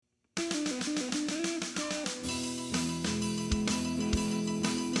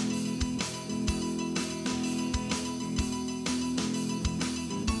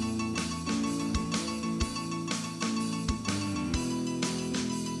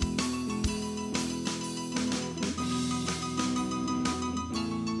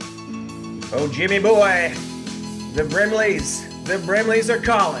Oh, Jimmy boy, the Brimleys are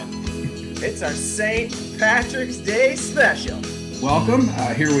calling. It's our St. Patrick's Day special. Welcome.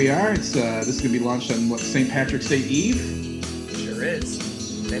 Here we are. This is going to be launched on St. Patrick's Day Eve? Sure is.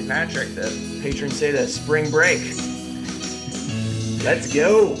 St. Patrick, the patron saint of spring break. Let's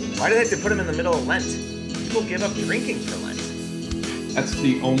go. Why do they have to put them in the middle of Lent? People give up drinking for Lent. That's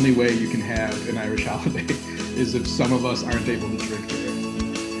the only way you can have an Irish holiday, is if some of us aren't able to drink today.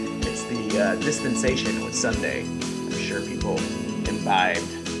 It's the dispensation with Sunday. I'm sure people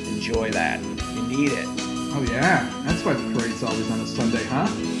enjoy that. You need it. Oh yeah, that's why the parade's always on a Sunday, huh?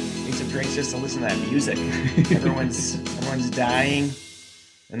 Need some drinks just to listen to that music. Everyone's dying,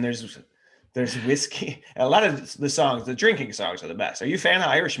 and there's whiskey. A lot of the songs, the drinking songs, are the best. Are you a fan of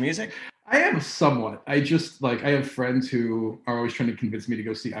Irish music? I am somewhat. I have friends who are always trying to convince me to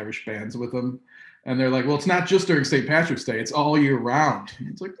go see Irish bands with them, and they're like, "Well, it's not just during St. Patrick's Day; it's all year round."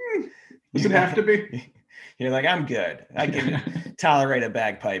 It's like, does it have to be? You're like, I'm good. I can tolerate a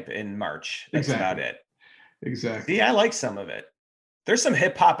bagpipe in March. That's about it. Exactly. See, I like some of it. There's some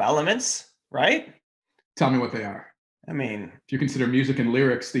hip hop elements, right? Tell me what they are. I mean, if you consider music and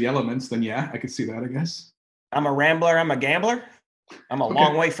lyrics the elements, then yeah, I could see that, I guess. I'm a rambler. I'm a gambler. I'm a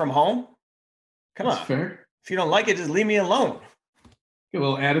long way from home. Come on. Fair. If you don't like it, just leave me alone. Get a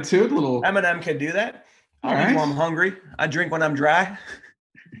little attitude, Eminem can do that. I'll eat when I'm hungry. I drink when I'm dry.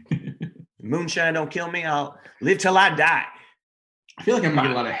 Moonshine don't kill me. I'll live till I die. I feel like I'm gonna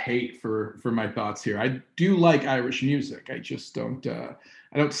get a lot of hate for my thoughts here. I do like Irish music. I just don't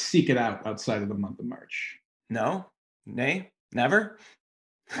seek it out outside of the month of March. No? Nay? Never?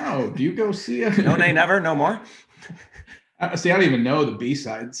 Oh, do you go see it? No, nay, never? No more? See, I don't even know the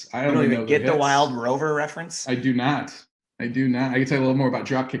B-sides. I don't even get the Wild Rover reference? I do not. I can tell you a little more about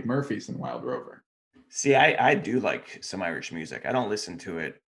Dropkick Murphys than Wild Rover. See, I do like some Irish music. I don't listen to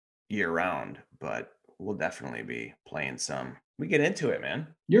it year-round, but we'll definitely be playing some. We get into it, man.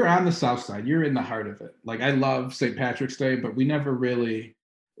 You're on the South Side. You're in the heart of it. Like, I love St. Patrick's Day, but we never really...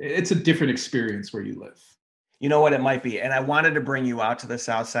 It's a different experience where you live. You know what it might be? And I wanted to bring you out to the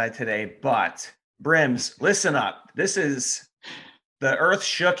South Side today, but Brims, listen up. The earth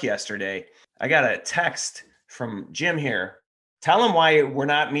shook yesterday. I got a text from Jim here. Tell him why we're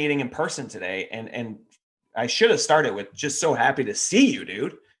not meeting in person today. And I should have started with just so happy to see you,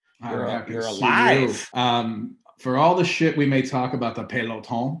 dude. You're alive. For all the shit we may talk about the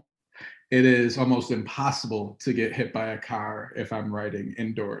peloton, it is almost impossible to get hit by a car if I'm riding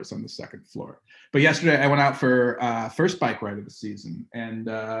indoors on the second floor. But yesterday I went out for first bike ride of the season, and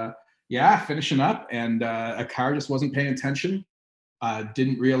finishing up, and a car just wasn't paying attention.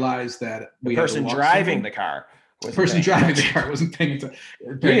 Didn't realize that the person driving the car wasn't paying attention.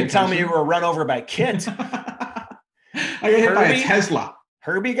 You didn't tell me you were run over by Kit. I got hit by a Tesla.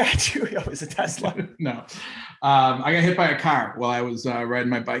 Herbie got you? It was a Tesla. No. I got hit by a car while I was riding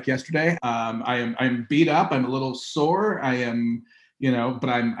my bike yesterday. I'm beat up. I'm a little sore. I am, but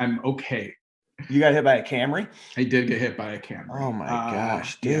I'm okay. You got hit by a Camry? I did get hit by a Camry. Oh my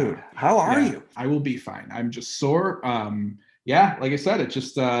gosh, dude. Yeah. How are you? I will be fine. I'm just sore. Like I said, it's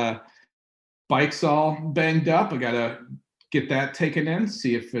just bike's all banged up. I gotta get that taken in,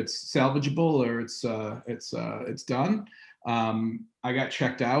 see if it's salvageable or it's done. I got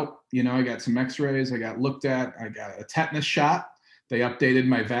checked out, I got some x-rays, I got looked at, I got a tetanus shot. They updated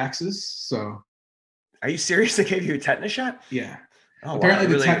my vaxes. So are you serious? They gave you a tetanus shot? Yeah. Oh, apparently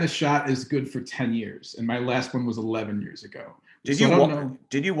the tetanus shot is good for 10 years. And my last one was 11 years ago. Did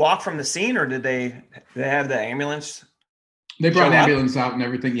you walk from the scene, or did they have the ambulance? They brought an ambulance out and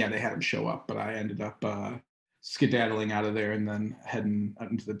everything. Yeah, they had them show up, but I ended up, skedaddling out of there and then heading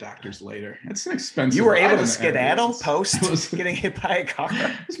out into the doctors later. It's an expensive. You were able to skedaddle post getting hit by a car?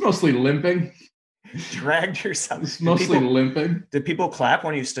 It's mostly limping. Dragged yourself. It's mostly limping. Did people clap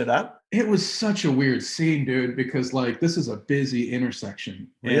when you stood up? It was such a weird scene, dude, because this is a busy intersection.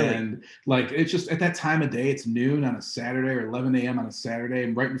 Really? And it's just at that time of day, it's noon on a Saturday or 11 a.m. on a Saturday.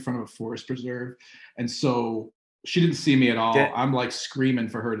 I'm right in front of a forest preserve. And so she didn't see me at all. I'm screaming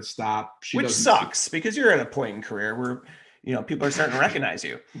for her to stop. Which sucks because you're at a point in career where, people are starting to recognize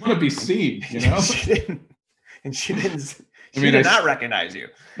you. You want to be seen, She did not recognize you.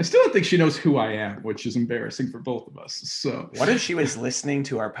 I still don't think she knows who I am, which is embarrassing for both of us. So what if she was listening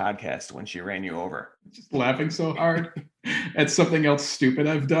to our podcast when she ran you over? Just laughing so hard at something else stupid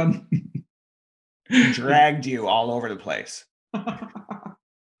I've done. Dragged you all over the place.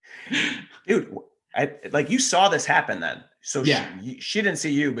 Dude, you saw this happen then. So yeah. She didn't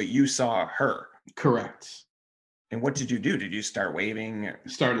see you, but you saw her. Correct. And what did you do? Did you start waving?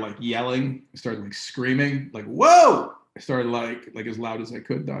 Started yelling, started screaming, whoa! I started like as loud as I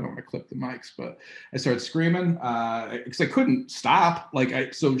could. I don't want to clip the mics, but I started screaming because I couldn't stop.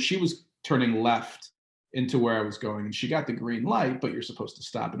 So she was turning left into where I was going, and she got the green light, but you're supposed to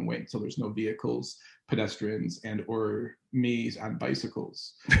stop and wait until there's no vehicles, pedestrians, and or me's on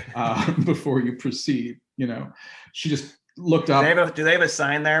bicycles before you proceed. She just looked up. Do they have a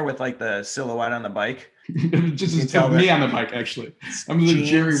sign there with like the silhouette on the bike? Just me on the bike, actually. I'm the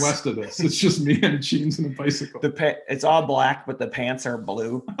Jerry West of this. It's just me and jeans and a bicycle. It's all black, but the pants are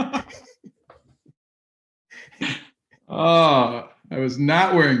blue. Oh, I was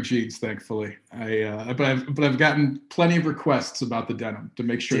not wearing jeans, thankfully. But I've gotten plenty of requests about the denim to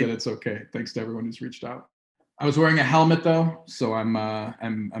make sure that it's okay. Thanks to everyone who's reached out. I was wearing a helmet though, so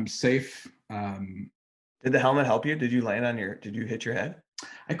I'm safe. Did the helmet help you? Did you hit your head?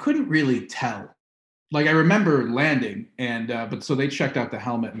 I couldn't really tell. Like I remember landing, and but so they checked out the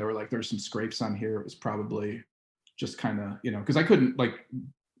helmet, and they were like, "There's some scrapes on here." It was probably just kind of because I couldn't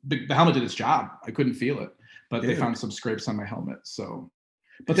the helmet did its job. I couldn't feel it, but they found some scrapes on my helmet. So,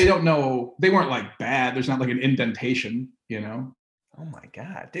 but they don't know. They weren't like bad. There's not like an indentation. Oh my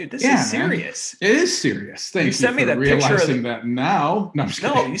God, dude, this is serious. Man. It is serious. Thank you sent me for the realizing that now. No,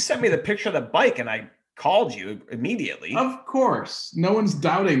 you sent me the picture of the bike, and I called you immediately. Of course. No one's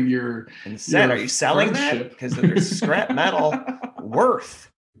doubting your and said, are you selling that? Because there's scrap metal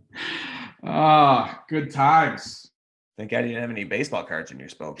worth. Good times. Thank God you didn't have any baseball cards in your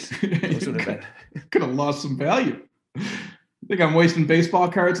spokes. Those would have could have lost some value. I think I'm wasting baseball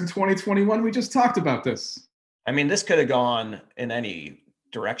cards in 2021. We just talked about this. I mean, this could have gone in any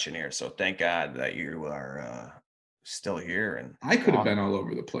direction here. So thank God that you are still here. And I could have been all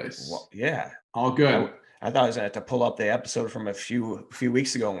over the place. Well, yeah. All good. I thought I was going to have to pull up the episode from a few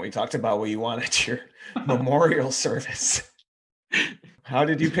weeks ago when we talked about what you wanted your memorial service. How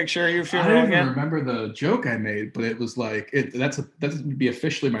did you picture your funeral again? I don't remember the joke I made, but it was like that would be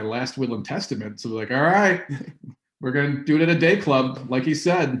officially my last will and testament. So like, all right, we're going to do it at a day club, like he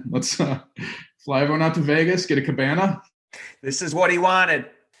said. Let's fly everyone out to Vegas, get a cabana. This is what he wanted.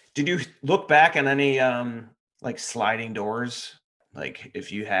 Did you look back on any like sliding doors? Like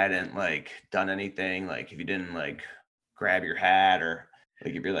if you hadn't like done anything, like if you didn't like grab your hat or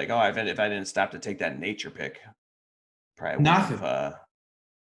like you'd be like, oh, if I didn't stop to take that nature pic, probably nothing.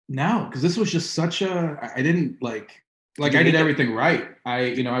 No, because this was just such I didn't I did everything right.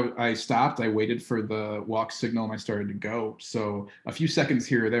 I stopped, I waited for the walk signal, and I started to go. So a few seconds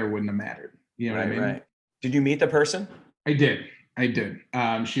here or there wouldn't have mattered. You know what I mean? Right. Did you meet the person? I did.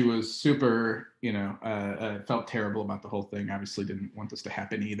 She was super, felt terrible about the whole thing. Obviously didn't want this to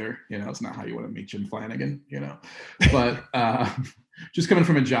happen either. It's not how you want to meet Jim Flanagan, but just coming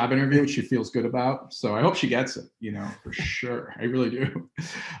from a job interview, which she feels good about. So I hope she gets it, for sure. I really do.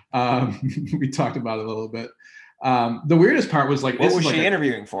 We talked about it a little bit. The weirdest part was like, what was she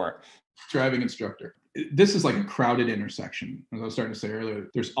interviewing for? Driving instructor. This is like a crowded intersection. As I was starting to say earlier,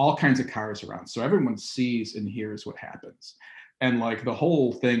 there's all kinds of cars around. So everyone sees and hears what happens. And like the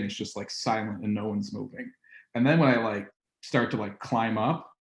whole thing is just like silent and no one's moving. And then when I start to climb up,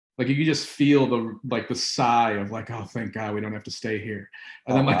 you just feel the sigh of oh, thank God we don't have to stay here.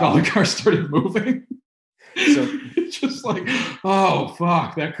 And then all the cars started moving. So it's just oh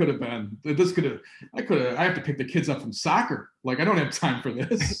fuck, that could have been, I have to pick the kids up from soccer. I don't have time for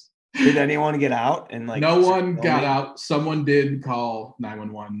this. Did anyone get out? And no one got out. Someone did call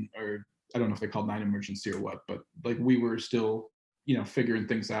 911, or I don't know if they called 9 emergency or what, but we were still, figuring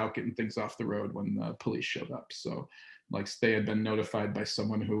things out, getting things off the road when the police showed up. So they had been notified by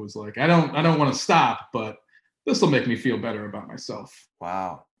someone who was I don't want to stop, but this will make me feel better about myself.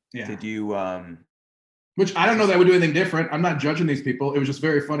 Wow. Yeah. Did you, which I don't know that I would do anything different. I'm not judging these people. It was just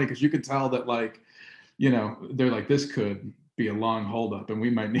very funny because you could tell that they're this could be a long holdup and we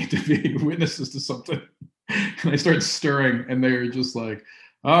might need to be witnesses to something. And I started stirring and they were just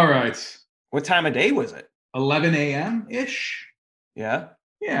all right. What time of day was it? 11 a.m. ish. Yeah.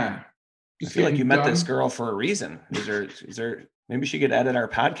 Yeah. Just I feel like you met this girl for a reason. Is there maybe she could edit our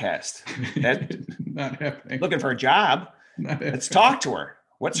podcast? Not happening. Looking for a job. Let's talk to her.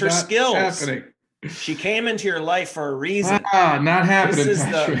 What's her skills? Happening. She came into your life for a reason. Not happening,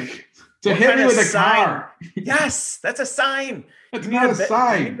 Patrick. To hit me with a car. Yes, that's a sign. That's not a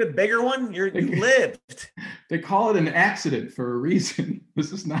sign. You need the bigger one. You lived. They call it an accident for a reason.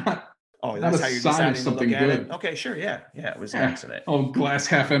 This is not. Oh, that's how you're deciding something to look good. At it. Okay, sure, yeah, it was an accident. Oh, glass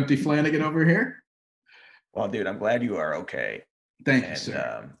half empty Flanagan over here. Well, dude, I'm glad you are okay. Thank you,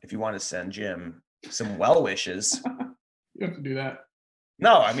 sir. If you want to send Jim some well wishes, you have to do that.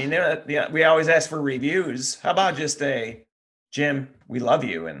 No, I mean, we always ask for reviews. How about just Jim, we love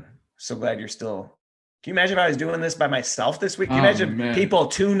you and so glad you're still Can you imagine if I was doing this by myself this week? Can you Oh, imagine man. people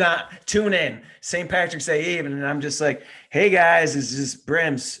tune in St. Patrick's Day Eve, and I'm just like, hey guys, it's just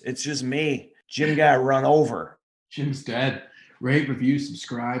Brims. It's just me. Jim got run over. Jim's dead. Rate, review,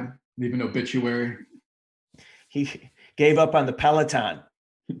 subscribe, leave an obituary. He gave up on the Peloton.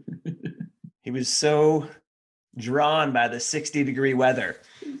 He was so drawn by the 60-degree weather.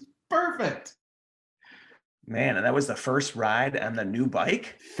 Perfect. Man, and that was the first ride on the new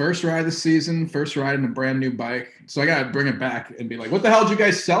bike? First ride of the season, first ride in a brand new bike. So I got to bring it back and be like, what the hell did you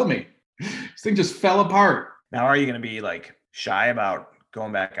guys sell me? This thing just fell apart. Now, are you going to be like shy about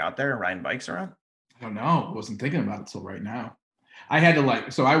going back out there and riding bikes around? I don't know. I wasn't thinking about it till right now. I had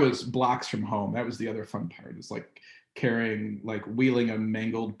to so I was blocks from home. That was the other fun part, is like wheeling a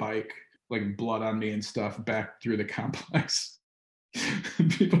mangled bike, like blood on me and stuff, back through the complex.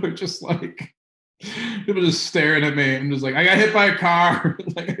 People are just like, people just staring at me. I'm just like, I got hit by a car.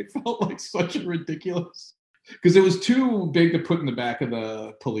 Like, I felt like such a ridiculous, because it was too big to put in the back of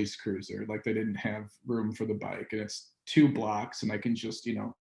the police cruiser. Like, they didn't have room for the bike, and it's 2 blocks, and I can just,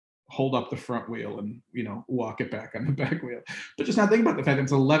 hold up the front wheel and, walk it back on the back wheel. But just not thinking about the fact that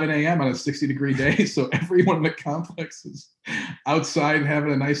it's 11 a.m. on a 60-degree day. So everyone in the complex is outside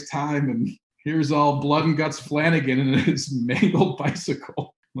having a nice time. And here's all blood and guts Flanagan and his mangled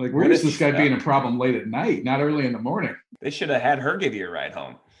bicycle. Like, where is this guy being a problem late at night, not early in the morning? They should have had her give you a ride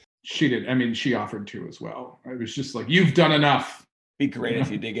home. She did. I mean, she offered to as well. I was just like, you've done enough. Be great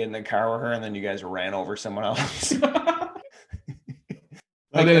if you did get in the car with her and then you guys ran over someone else.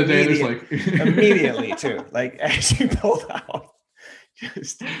 At the end of the day, there's like immediately too. Like, as you pulled out,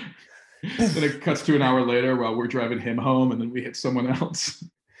 just then it cuts to an hour later while we're driving him home, and then we hit someone else.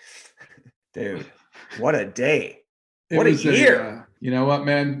 Dude, what a day! What a year! You know what,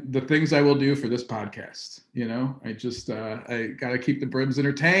 man? The things I will do for this podcast. I just I gotta keep the Brims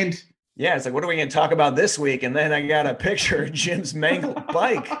entertained. Yeah, it's like, what are we going to talk about this week? And then I got a picture of Jim's mangled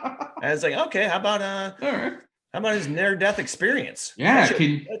bike. And I was like, okay, how about all right. How about his near-death experience? Yeah,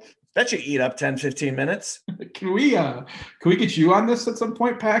 that should eat up 10, 15 minutes. Can we get you on this at some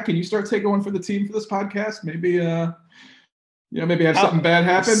point, Pat? Can you start taking one for the team for this podcast? Maybe maybe have something bad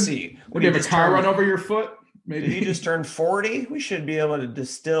happen. See, maybe have a car run over your foot. Maybe did he just turn 40? We should be able to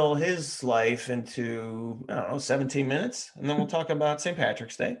distill his life into 17 minutes, and then we'll talk about St.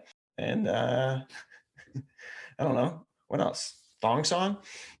 Patrick's Day. And I don't know what else. Thong song.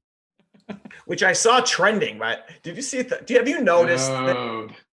 Which I saw trending, right? Did you see it? Have you noticed that?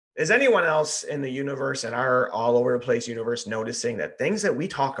 Is anyone else in the universe, in our all over the place universe, noticing that things that we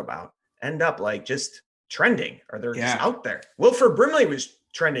talk about end up like just trending, or they're just out there? Wilford Brimley was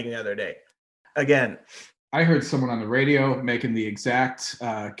trending the other day. Again, I heard someone on the radio making the exact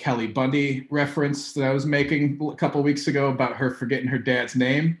Kelly Bundy reference that I was making a couple of weeks ago about her forgetting her dad's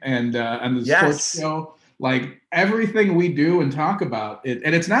name, and on the sports show. Like, everything we do and talk about it,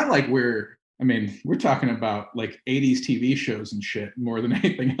 and it's not like we're talking about like 80s TV shows and shit more than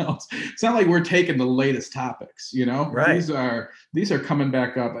anything else. It's not like we're taking the latest topics, Right. These are coming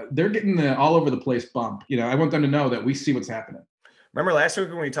back up. They're getting the all over the place bump. I want them to know that we see what's happening. Remember last week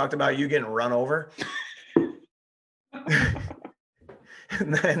when we talked about you getting run over?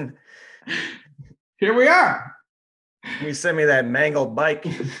 And then here we are. You sent me that mangled bike.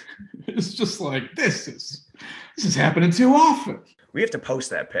 It's just like, this is happening too often. We have to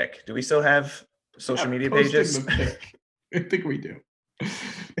post that pic. Do we still have social media pages? I think we do.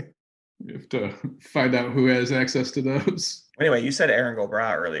 We have to find out who has access to those. Anyway, you said Aaron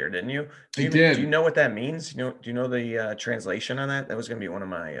Gobra earlier, didn't you? I did. Do you know what that means? Do you know the translation on that? That was going to be one of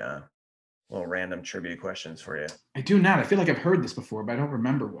my little random trivia questions for you. I do not. I feel like I've heard this before, but I don't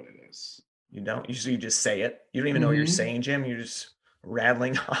remember what it is. You don't? You just say it? You don't even know what you're saying, Jim? You're just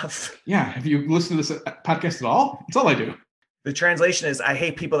rattling off. Yeah. Have you listened to this podcast at all? That's all I do. The translation is, I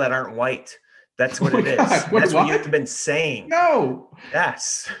hate people that aren't white. That's what it is. That's what you have been saying. No.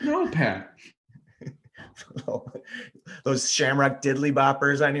 Yes. No, Pat. Those Shamrock diddly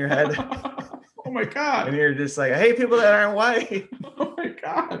boppers on your head. Oh my God. And you're just like, I hate people that aren't white. Oh my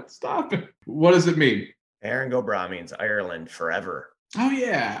God. Stop it. What does it mean? Aaron Gobra means Ireland forever. Oh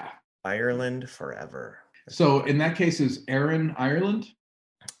yeah. Ireland forever. So in that case, is Aaron Ireland?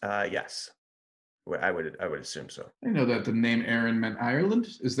 Yes. I would assume so. I know that the name Aaron meant Ireland.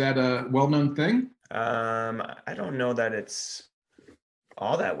 Is that a well-known thing? I don't know that it's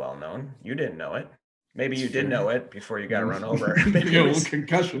all that well known. You didn't know it. Maybe you did know it before you got run over. Maybe a little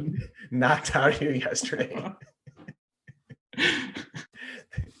concussion knocked out of you yesterday.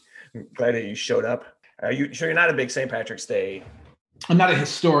 I'm glad that you showed up. So you're not a big St. Patrick's Day I'm not a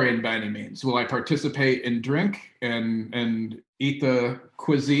historian by any means. Will I participate and drink and eat the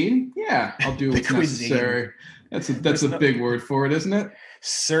cuisine? Yeah, I'll do what's necessary. That's a big word for it, isn't it?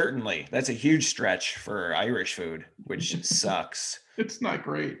 Certainly. That's a huge stretch for Irish food, which sucks. It's not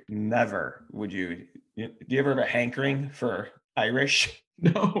great. Never would you. Do you ever have a hankering for Irish?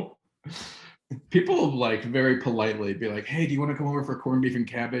 No. People like very politely be like, "Hey, do you want to come over for corned beef and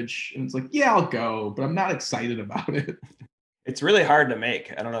cabbage?" And it's like, "Yeah, I'll go," but I'm not excited about it. It's really hard to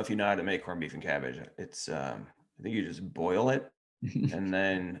make. I don't know if you know how to make corned beef and cabbage. It's I think you just boil it and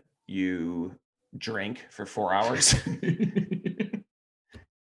then you drink for 4 hours.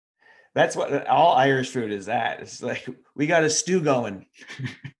 That's what all Irish food is at. It's like we got a stew going.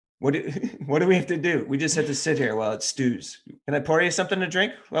 What do we have to do? We just have to sit here while it stews. Can I pour you something to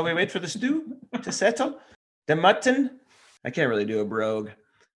drink while we wait for the stew to settle? The mutton? I can't really do a brogue.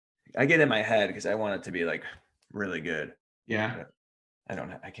 I get in my head because I want it to be like really good. Yeah.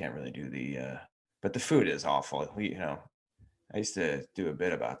 I can't really do but the food is awful. I used to do a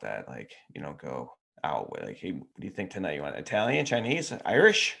bit about that. Like, go out with like, hey, what do you think tonight? You want Italian, Chinese,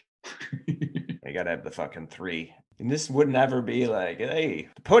 Irish? You gotta have the fucking three. And this would never be like, hey,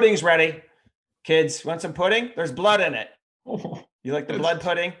 the pudding's ready. Kids, want some pudding? There's blood in it. Oh, You like the blood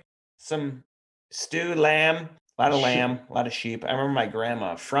pudding? Some stewed lamb, a lot of lamb, a lot of sheep. I remember my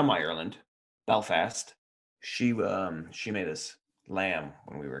grandma from Ireland, Belfast. She made us lamb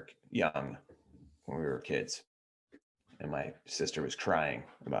when we were young, when we were kids. And my sister was crying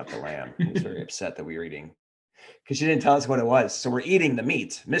about the lamb. She was very upset that we were eating because she didn't tell us what it was. So we're eating the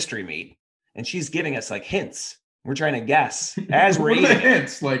meat, mystery meat, and she's giving us like hints. We're trying to guess as we're eating.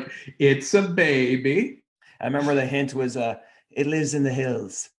 Hints like it's a baby. I remember the hint was it lives in the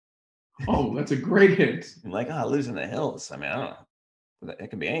hills. Oh, that's a great hint. I'm like, it lives in the hills. I mean, I don't know. It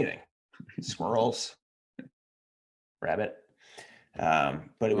could be anything. Squirrels, rabbit.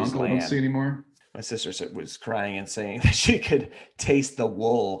 But it was Uncle, I don't see anymore. My sister was crying and saying that she could taste the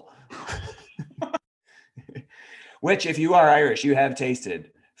wool. Which, if you are Irish, you have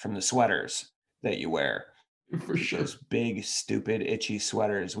tasted from the sweaters that you wear. For sure. Those big, stupid, itchy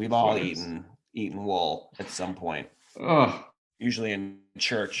sweaters. We've all eaten wool at some point. Oh. Usually in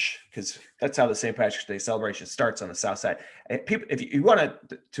church, because that's how the St. Patrick's Day celebration starts on the South Side. And people, if you want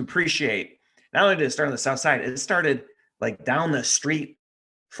to appreciate, not only did it start on the South Side, it started like down the street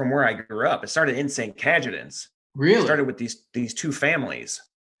from where I grew up. It started in St. Cajetan's. Really? It started with these two families,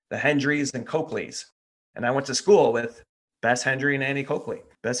 the Hendrys and Coakleys. And I went to school with Bess Hendry and Annie Coakley.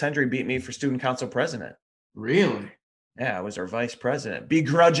 Bess Hendry beat me for student council president. Really? Yeah, I was her vice president.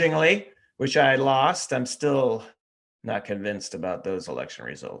 Begrudgingly, which I lost. I'm still not convinced about those election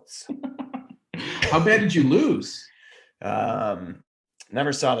results. How bad did you lose?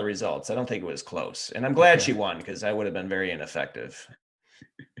 Never saw the results. I don't think it was close. And I'm glad she won because I would have been very ineffective.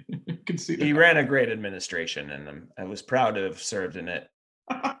 Can see that. He ran a great administration, and I was proud to have served in it.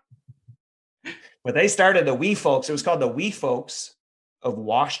 But they started the wee folks. It was called the wee folks of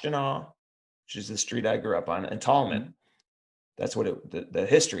Washtenaw, which is the street I grew up on, and Tallman. That's what the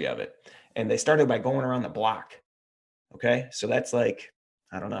history of it. And they started by going around the block. Okay. So that's like,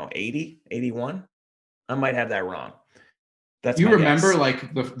 I don't know, 80, 81. I might have that wrong. That's you remember guess.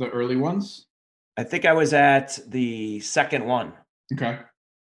 Like the early ones? I think I was at the second one. Okay.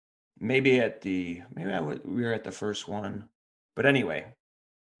 We were at the first one. But anyway,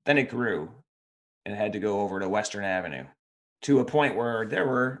 then it grew and had to go over to Western Avenue to a point where there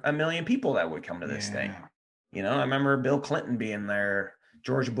were 1 million people that would come to this thing. I remember Bill Clinton being there,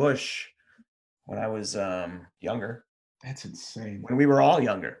 George Bush, when I was younger. That's insane. When we were all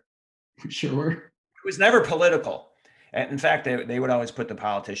younger. Sure. It was never political. And in fact, they would always put the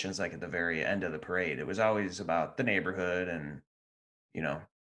politicians like at the very end of the parade. It was always about the neighborhood and,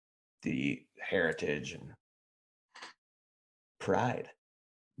 the heritage and pride.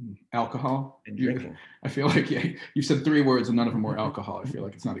 Alcohol and drinking. I feel like you said 3 words and none of them were alcohol. I feel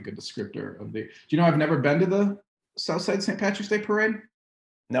like it's not a good descriptor of the. Do you know I've never been to the Southside St. Patrick's Day parade?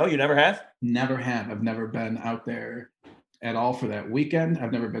 No, you never have? Never have. I've never been out there at all for that weekend.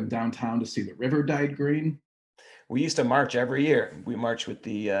 I've never been downtown to see the river dyed green. We used to march every year. We marched with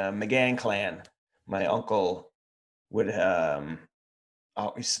the McGann clan. My uncle would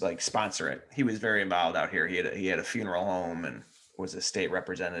always like sponsor it. He was very involved out here. He had a funeral home and was a state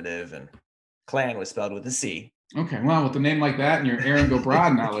representative, and clan was spelled with a C. Okay, well, with a name like that and your Aaron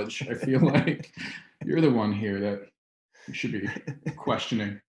Gobrod knowledge, I feel like you're the one here that you should be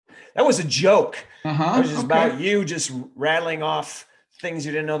questioning. That was a joke. Uh-huh. It was just about you just rattling off things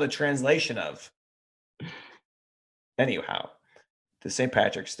you didn't know the translation of. Anyhow, the St.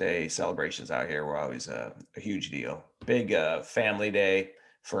 Patrick's Day celebrations out here were always a huge deal. Big family day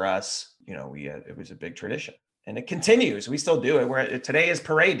for us. You know, it was a big tradition, and it continues. We still do it. Today is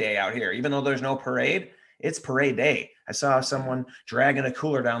parade day out here, even though there's no parade. It's parade day. I saw someone dragging a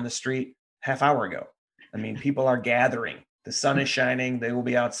cooler down the street half hour ago. I mean, people are gathering. The sun is shining. They will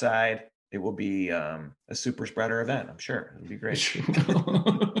be outside. It will be a super spreader event. I'm sure it'll be great.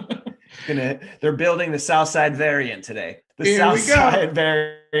 They're building the Southside variant today. The Southside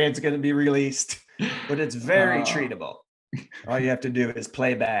variant's going to be released, but it's very treatable. All you have to do is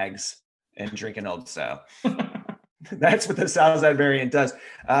play bags and drink an Old Style. That's what the Southside variant does.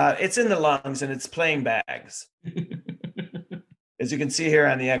 It's in the lungs and it's playing bags. As you can see here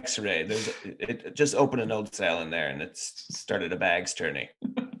on the X-ray, it just opened an Old Style in there and it's started a bags tourney.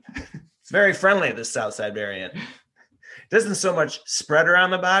 It's very friendly, the Southside variant. It doesn't so much spread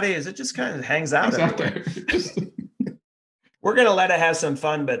around the body as it just kind of hangs out everywhere. We're going to let it have some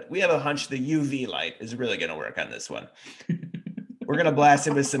fun, but we have a hunch the UV light is really going to work on this one. We're going to blast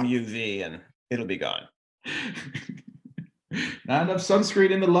it with some UV and it'll be gone. Not enough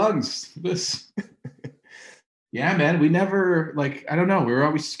sunscreen in the lungs. Yeah, man, we never, I don't know. We were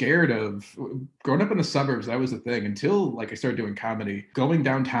always scared of growing up in the suburbs. That was the thing until I started doing comedy. Going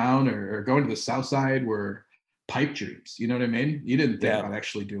downtown or going to the South Side were pipe dreams. You know what I mean? You didn't think about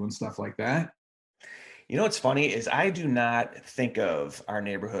actually doing stuff like that. You know what's funny is I do not think of our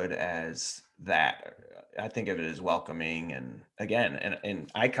neighborhood as that. I think of it as welcoming. And again, and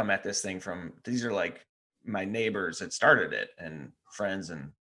I come at this thing from, these are like my neighbors that started it and friends.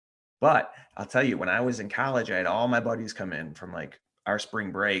 But I'll tell you, when I was in college, I had all my buddies come in from our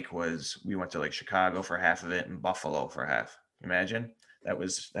spring break we went to Chicago for half of it and Buffalo for half. Imagine that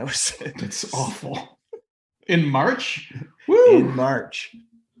was That's awful. In March? Woo! In March.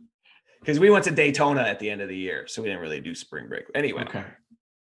 Because we went to Daytona at the end of the year, so we didn't really do spring break. Anyway, okay.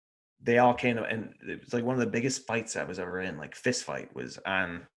 They all came, and it was one of the biggest fights I was ever in. Fist fight was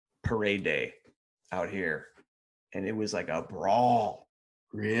on parade day out here, and it was like a brawl.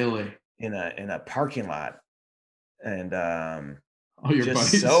 Really? In a parking lot, and your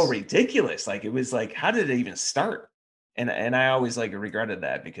just buddies? So ridiculous. It was how did it even start? And I always regretted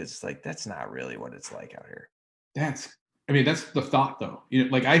that because that's not really what it's like out here. That's the thought though.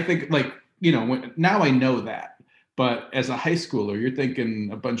 I think now I know that, but as a high schooler, you're thinking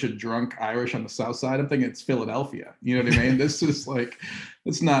a bunch of drunk Irish on the South Side. I'm thinking it's Philadelphia. You know what I mean? This is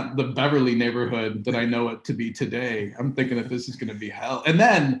it's not the Beverly neighborhood that I know it to be today. I'm thinking that this is going to be hell. And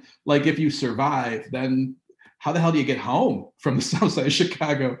then if you survive, then how the hell do you get home from the South Side of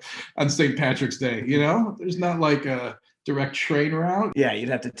Chicago on St. Patrick's Day? There's not a direct train route. Yeah, you'd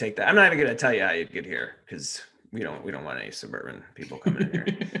have to take that. I'm not even going to tell you how you'd get here because we don't want any suburban people coming in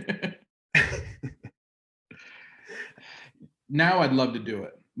here. Now I'd love to do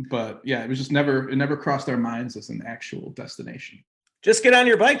it, but yeah, it never crossed our minds as an actual destination. Just get on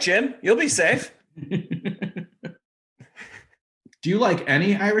your bike, Jim. You'll be safe. Do you like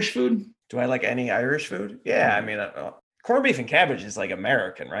any Irish food? Do I like any Irish food? Yeah, I mean, corned beef and cabbage is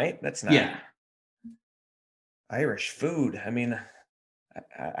American, right? That's not Irish food. I mean,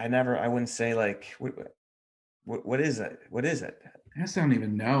 I wouldn't say what is it? What is it? I just don't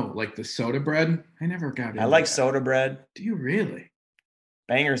even know. The soda bread? I never got it. I like soda bread. Do you really?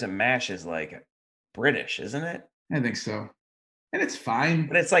 Bangers and mash is British, isn't it? I think so. And it's fine.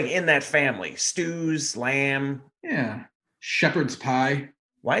 But it's in that family. Stews, lamb. Yeah. Shepherd's pie.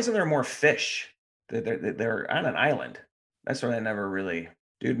 Why isn't there more fish? They're on an island. That's what I never really...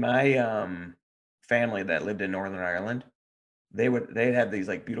 Dude, my family that lived in Northern Ireland, they'd have these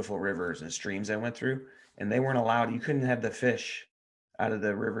beautiful rivers and streams that went through, and they weren't allowed. You couldn't have the fish out of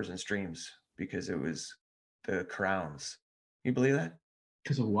the rivers and streams because it was the crowns. You believe that?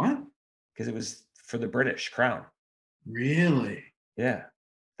 Because of what? Because it was for the British crown. Really? Yeah.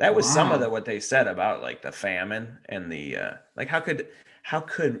 That was some of what they said about the famine and the how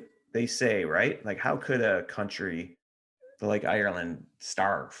could they say, right? How could a country like Ireland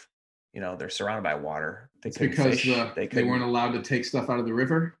starve? They're surrounded by water. It's because they weren't allowed to take stuff out of the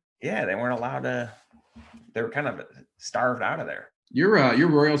river. Yeah, they weren't allowed to. They were kind of starved out of there. Your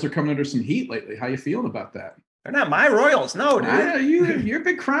Royals are coming under some heat lately. How you feeling about that? They're not my Royals, no, dude. You're a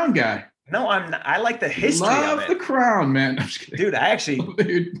big Crown guy. No, I'm not. I like the history of it. Love the Crown, man. Dude, I actually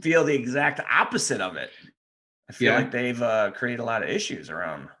feel the exact opposite of it. I feel like they've created a lot of issues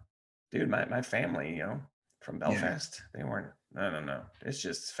around. Dude, my family, from Belfast, they weren't. No. It's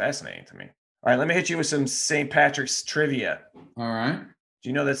just fascinating to me. All right, let me hit you with some St. Patrick's trivia. All right. Do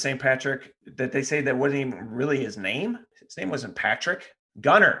you know that St. Patrick, that they say that wasn't even really his name? His name wasn't Patrick.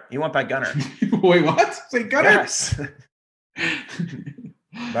 Gunner. He went by Gunner. Wait, what? St. Gunner? Yes.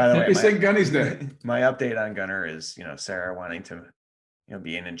 By the way, Happy St. Gunny's Day. My update on Gunner is, Sarah wanting to,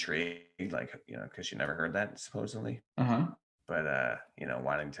 being intrigued, like, because she never heard that supposedly. But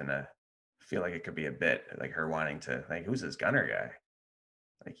wanting to feel like it could be a bit, like her wanting to, like, who's this Gunner guy?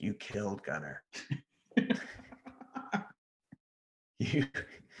 Like, you killed Gunner.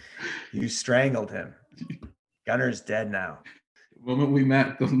 You strangled him. Gunner's dead now. The moment we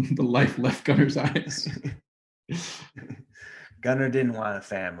met, the life left Gunner's eyes. Gunner didn't want a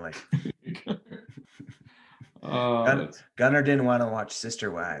family. Gunner didn't want to watch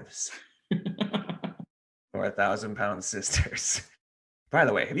Sister Wives or 1,000-Pound Sisters. By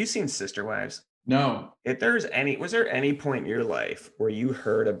the way, have you seen Sister Wives? No. Was there any point in your life where you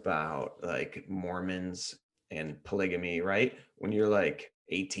heard about like Mormons and polygamy, right? When you're like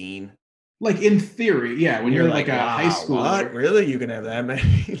 18? Like in theory, yeah. When you're like a high schooler. What? Really? You can have that many?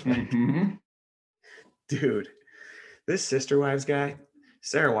 Mm-hmm. Dude, this Sister Wives guy,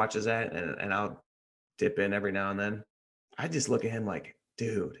 Sarah watches that and I'll dip in every now and then. I just look at him like,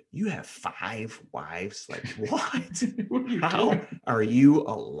 dude, you have 5 wives? Like, what? How are you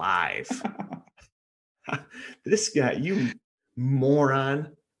alive? This guy, you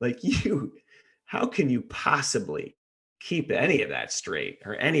moron. Like, how can you possibly keep any of that straight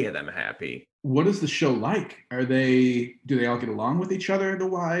or any of them happy? What is the show like? Do they all get along with each other, the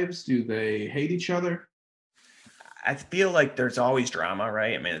wives? Do they hate each other? I feel like there's always drama,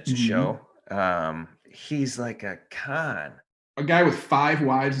 right? I mean, it's a show. He's like a con. A guy with 5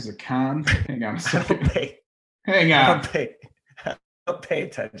 wives is a con? Hang on a second. Hang on. I don't pay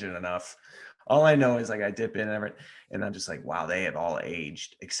attention enough. All I know is like I dip in and I'm just like, wow, they have all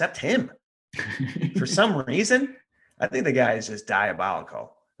aged except him. For some reason, I think the guy is just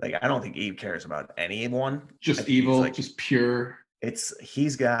diabolical. Like, I don't think Eve cares about anyone. Just evil, like, just pure.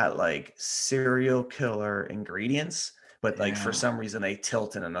 He's got like serial killer ingredients, but like for some reason they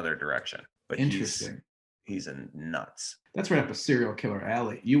tilt in another direction. But interesting. He's a nuts. That's right up a serial killer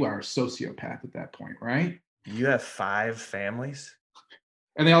alley. You are a sociopath at that point, right? You have 5 families?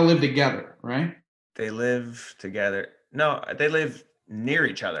 And they all live together, right? They live together. No, they live near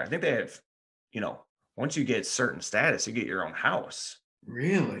each other. I think they have, once you get certain status, you get your own house.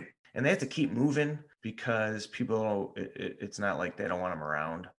 Really? And they have to keep moving because people, it's not like they don't want them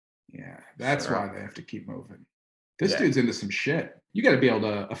around. Yeah, that's why they have to keep moving. This dude's into some shit. You got to be able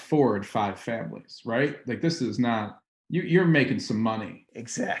to afford 5 families, right? Like, this is not, you're making some money.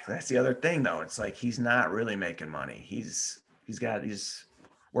 Exactly. That's the other thing, though. It's like he's not really making money. He's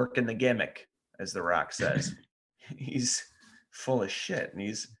working the gimmick, as The Rock says. He's full of shit. And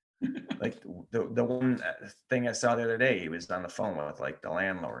he's like the one thing I saw the other day, he was on the phone with like the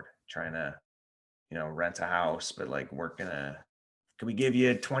landlord trying to, rent a house, but like can we give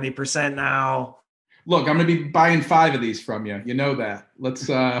you 20% now? Look, I'm going to be buying 5 of these from you. You know that. Let's,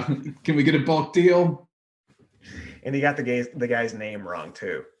 can we get a bulk deal? And he got the guy's name wrong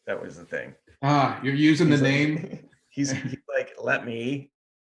too. That was the thing. You're using the name. He's like, let me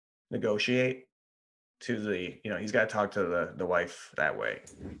negotiate to the, he's got to talk to the wife that way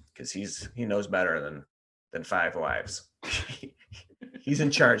because he knows better than 5 wives. He's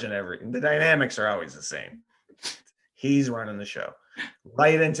in charge in the dynamics are always the same. He's running the show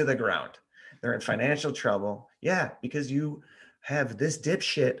right into the ground. They're in financial trouble. Yeah, because you have this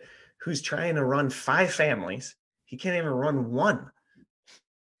dipshit who's trying to run 5 families. He can't even run 1.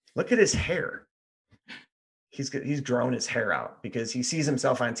 Look at his hair. He's grown his hair out because he sees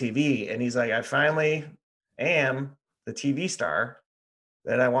himself on TV and he's like, I finally am the TV star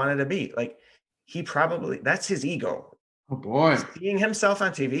that I wanted to be. Like, that's his ego. Oh boy. Seeing himself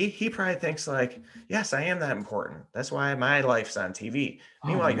on TV, he probably thinks like, yes, I am that important. That's why my life's on TV.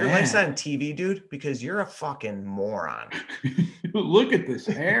 Meanwhile, your life's on TV, dude, because you're a fucking moron. Look at this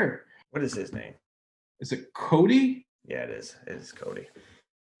hair. What is his name? Is it Cody? Yeah, it is. It is Cody.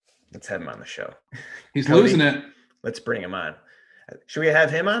 Let's have him on the show. He's Cody, losing it. Let's bring him on. Should we have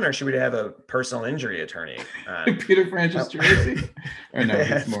him on, or should we have a personal injury attorney on? Peter Francis Tracy? Or no,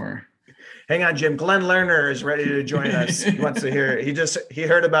 he's more. Hang on, Jim. Glenn Lerner is ready to join us. He wants to hear. He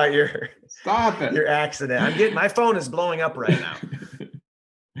heard about your accident. My phone is blowing up right now.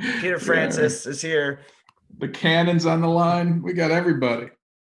 Peter Francis is here. The cannon's on the line. We got everybody.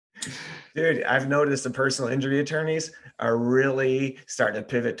 Dude, I've noticed the personal injury attorneys are really starting to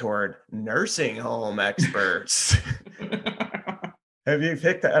pivot toward nursing home experts. Have you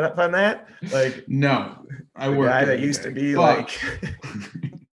picked up on that? Like, no, I work. Guy that used to be like,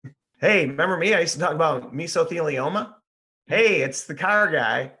 hey, remember me? I used to talk about mesothelioma. Hey, it's the car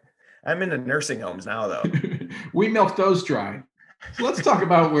guy. I'm into nursing homes now, though. We milk those dry. So let's talk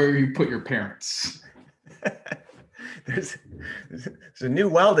about where you put your parents. It's a new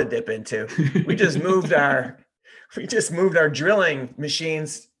well to dip into. We just moved our drilling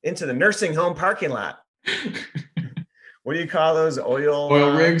machines into the nursing home parking lot. What do you call those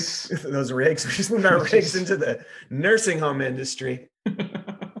oil rigs? Those rigs. We just moved our rigs into the nursing home industry.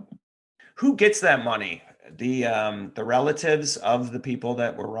 Who gets that money? The relatives of the people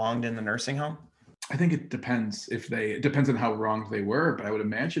that were wronged in the nursing home? I think it depends. It depends on how wronged they were, but I would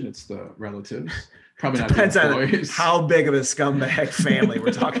imagine it's the relatives. Probably not the employees. On how big of a scumbag family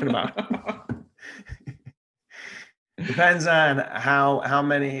we're talking about. Depends on how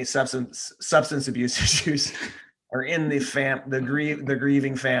many substance abuse issues are in the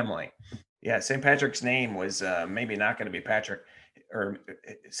grieving family. Yeah, St. Patrick's name was maybe not going to be Patrick, or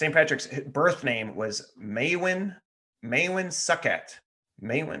St. Patrick's birth name was Maewyn Succat.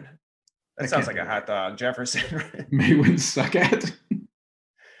 Maewyn. That sounds like a hot dog, Jefferson. Maewyn Succat.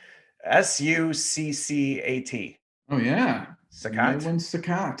 Succat. Oh yeah, Succat. Maewyn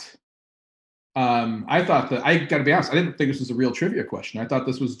Succat. I thought I got to be honest, I didn't think this was a real trivia question. I thought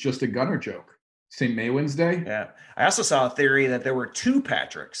this was just a Gunner joke. St. Maewyn's Day. Yeah, I also saw a theory that there were two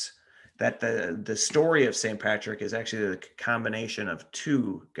Patricks. That the story of St. Patrick is actually the combination of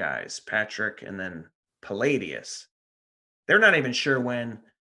two guys, Patrick and then Palladius. They're not even sure when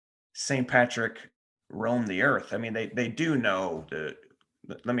St. Patrick roamed the earth. I mean, they do know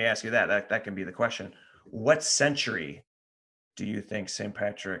let me ask you that can be the question. What century do you think St.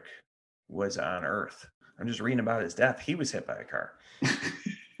 Patrick was on earth? I'm just reading about his death. He was hit by a car.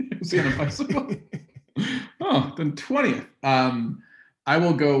 Was he on a bicycle? Oh, then 20th. I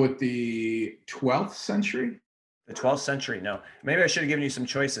will go with the 12th century. The 12th century. No, maybe I should have given you some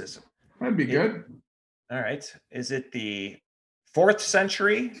choices. That'd be good. All right. Is it the 4th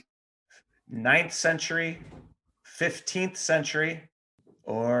century, 9th century, 15th century,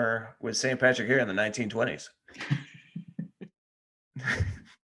 or was St. Patrick here in the 1920s?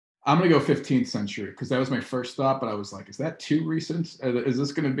 I'm going to go 15th century because that was my first thought, but I was like, is that too recent? Is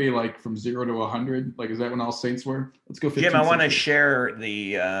this going to be like from 0 to 100? Like, is that when all saints were? Let's go 15th Jim, I want to century. share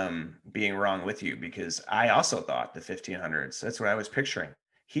the being wrong with you because I also thought the 1500s. That's what I was picturing.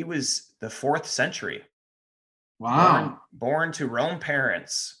 He was the 4th century. Wow. Born to Rome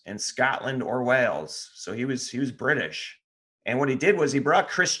parents in Scotland or Wales. So he was British. And what he did was he brought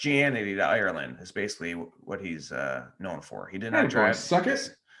Christianity to Ireland. Is basically what he's known for. He did not drive. Suck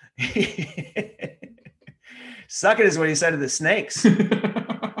it. Suck it is what he said to the snakes.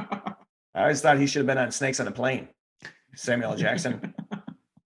 I always thought he should have been on Snakes on a Plane. Samuel L. Jackson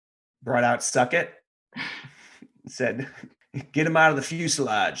brought out Suck It. Said, get him out of the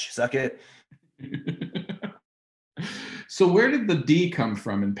fuselage. Suck it. So where did the D come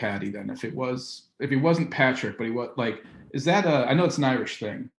from in Paddy then? If he wasn't Patrick, but he was like, is that I know it's an Irish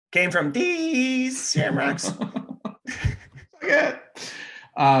thing. Came from D's Shamrocks. Yeah.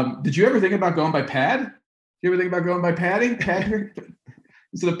 Did you ever think about going by Pad? Did you ever think about going by Paddy? Patrick?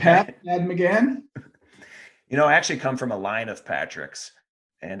 Is it a Pad McGann? You know, I actually come from a line of Patricks,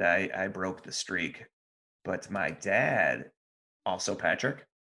 and I broke the streak. But my dad, also Patrick,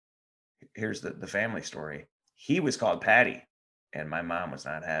 here's the family story. He was called Paddy, and my mom was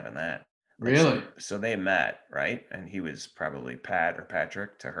not having that. Really? So they met, right? And he was probably Pat or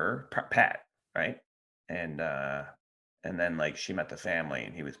Patrick to her, Pat, right? And then like she met the family,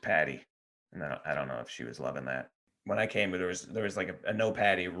 and he was Patty, and I don't know if she was loving that. When I came, there was like a no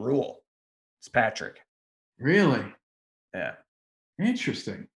Patty rule. It's Patrick. Really? Yeah.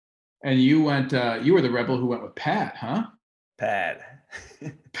 Interesting. And you were the rebel who went with Pat, huh? Pad.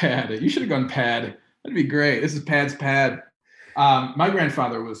 Pad. You should have gone Pad. That'd be great. This is Pad's Pad. My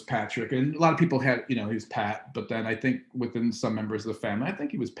grandfather was Patrick, and a lot of people had, he was Pat, but then I think within some members of the family, I think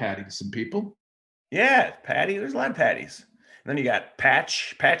he was Patty to some people. Yeah, Patty. There's a lot of Patties. And then you got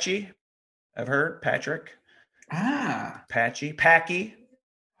Patchy. I've heard Patrick. Patchy. Packy.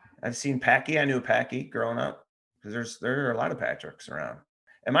 I've seen Packy. I knew Packy growing up because there are a lot of Patricks around.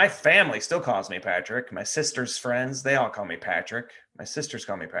 And my family still calls me Patrick. My sister's friends, they all call me Patrick. My sisters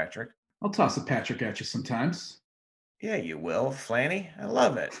call me Patrick. I'll toss a Patrick at you sometimes. Yeah, you will, Flanny. I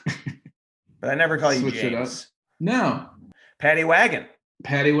love it. But I never call you Switch James. It up. No. Paddy Wagon.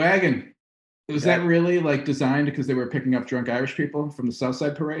 Paddy Wagon. Was that really like designed because they were picking up drunk Irish people from the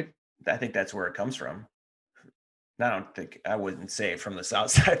Southside Parade? I think that's where it comes from. I wouldn't say from the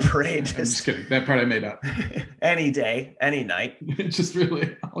Southside Parade. I'm just kidding. That part I made up. Any day, any night. Just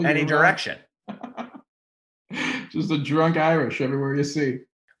really. Any direction. Just a drunk Irish everywhere you see.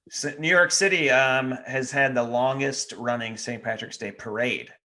 New York City has had the longest running St. Patrick's Day parade.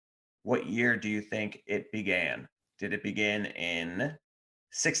 What year do you think it began? Did it begin in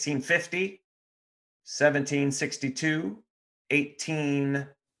 1650, 1762,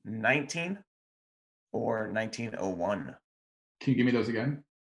 1819 or 1901? Can you give me those again?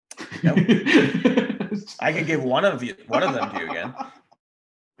 Nope. I could give one of them to you again.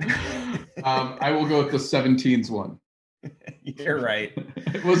 I will go with the 17s one. You're right.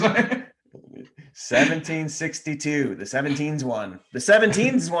 Was I? 1762. The 17s one. The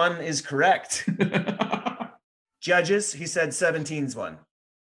 17s one is correct. Judges, he said 17s one.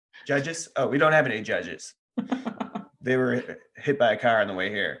 Judges? Oh, we don't have any judges. They were hit by a car on the way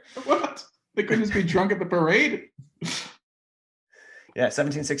here. What? They couldn't just be drunk at the parade? Yeah,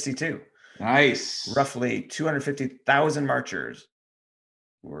 1762. Nice. Roughly 250,000 marchers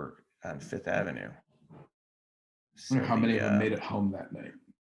were on Fifth Avenue. I wonder how many of them made it home that night.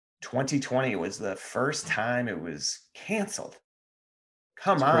 2020 was the first time it was canceled.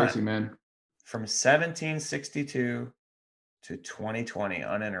 Come That's on. crazy, man. From 1762 to 2020,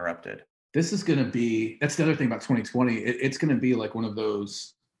 uninterrupted. This is going to be, that's the other thing about 2020. It's going to be like one of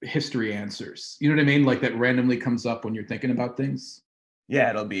those history answers. You know what I mean? Like that randomly comes up when you're thinking about things. Yeah,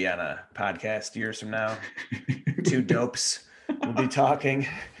 it'll be on a podcast years from now. Two dopes will be talking. A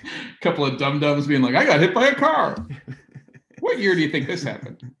couple of dum-dums being like, I got hit by a car. What year do you think this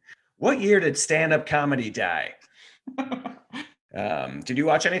happened? What year did stand-up comedy die? Did you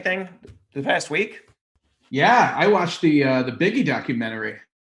watch anything the past week? Yeah, I watched the Biggie documentary.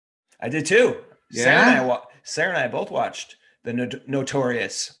 I did too. Yeah? Sarah and I both watched the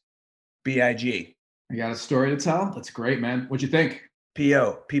Notorious B.I.G. I got a story to tell. That's great, man. What'd you think?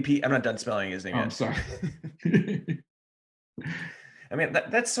 P.O. I'm not done spelling his name yet. I'm sorry. I mean,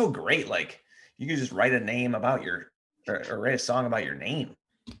 that's so great. Like, you could just write a name about or write a song about your name.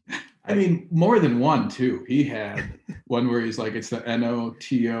 I mean, more than one, too. He had one where he's like, it's the Notorious,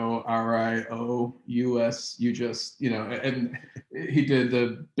 you just, and he did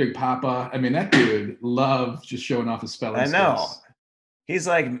the Big Papa. I mean, that dude loved just showing off his spelling skills. I know. He's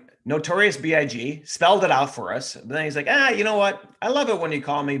like, Notorious B.I.G., spelled it out for us. But then he's like, you know what? I love it when you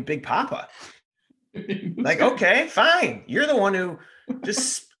call me Big Papa. Like, okay, fine. You're the one who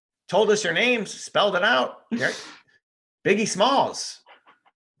just told us your names, spelled it out. Biggie Smalls.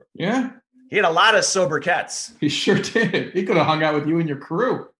 Yeah. He had a lot of sobriquets. He sure did. He could have hung out with you and your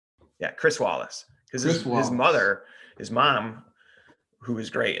crew. Yeah, Chris Wallace. Because his mom, who was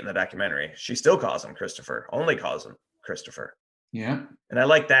great in the documentary, she still calls him Christopher, only calls him Christopher. Yeah. And I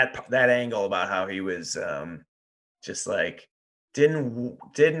like that angle about how he was just like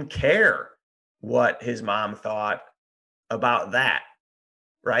didn't care what his mom thought about that,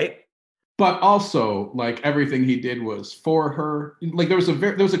 right? But also, like, everything he did was for her. Like, there was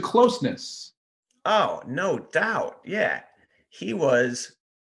a closeness. Oh, no doubt. Yeah. He was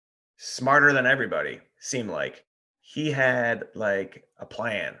smarter than everybody, seemed like. He had like a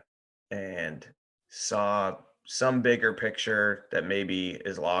plan and saw some bigger picture that maybe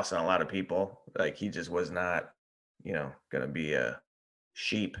is lost on a lot of people. Like, he just was not, gonna be a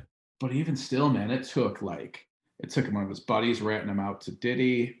sheep. But even still, man, it took him one of his buddies ratting him out to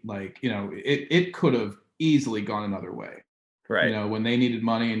Diddy. Like, it could have easily gone another way. Right. When they needed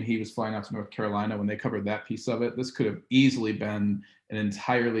money and he was flying out to North Carolina, when they covered that piece of it, this could have easily been an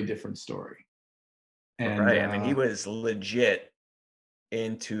entirely different story. And, right. I mean, he was legit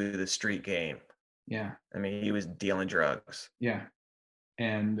into the street game. Yeah. I mean, he was dealing drugs. Yeah.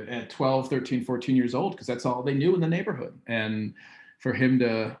 And at 12, 13, 14 years old, because that's all they knew in the neighborhood. And for him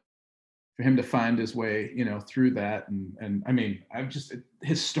to find his way, through that. And I mean,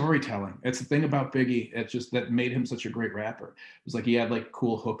 his storytelling, it's the thing about Biggie. It's just that made him such a great rapper. It was like, he had like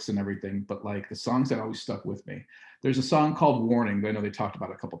cool hooks and everything, but like the songs that always stuck with me. There's a song called Warning that I know they talked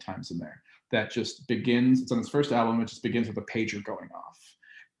about a couple times in there that just begins, it's on his first album. It just begins with a pager going off.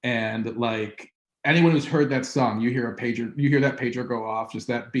 And like, anyone who's heard that song, you hear that pager go off, just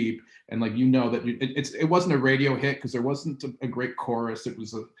that beep, and like that it wasn't a radio hit because there wasn't a great chorus. It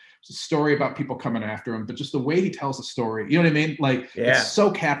was a story about people coming after him, but just the way he tells the story, you know what I mean? Like, it's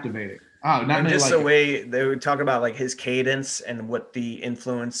so captivating. And just the way they would talk about like his cadence and what the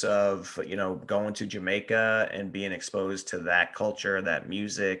influence of going to Jamaica and being exposed to that culture, that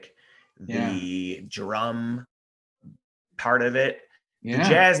music, the drum part of it. Yeah. The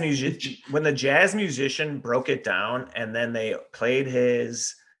jazz music, when the jazz musician broke it down and then they played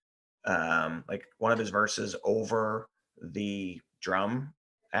his like one of his verses over the drum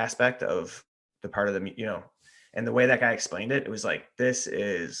aspect of the part of the and the way that guy explained it, it was like, this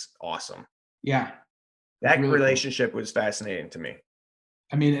is awesome. Yeah, that really relationship was fascinating to me.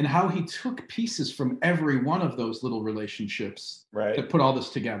 I mean, and how he took pieces from every one of those little relationships Right. to put all this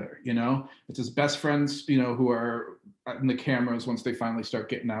together. It's his best friends, who are in the cameras once they finally start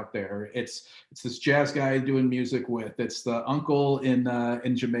getting out there. It's this jazz guy doing music with. It's the uncle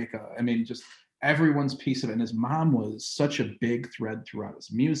in Jamaica. I mean, just everyone's piece of it. And his mom was such a big thread throughout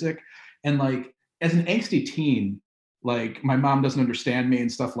his music. And like as an angsty teen, like my mom doesn't understand me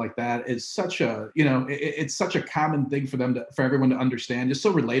and stuff like that is such a it's such a common thing for everyone to understand, just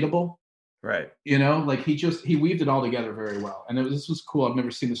so relatable, Right. like he weaved it all together very well, and this was cool. I've never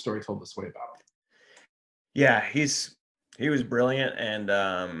seen the story told this way about him. Yeah, he was brilliant, and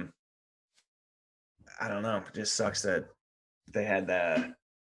I don't know, it just sucks that they had the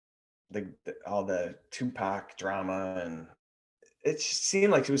all the Tupac drama, and it just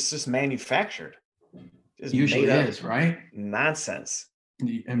seemed like it was just manufactured. Just Usually made up is, right? nonsense. I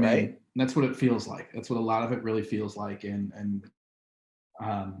mean, right? That's what it feels like. That's what a lot of it really feels like. And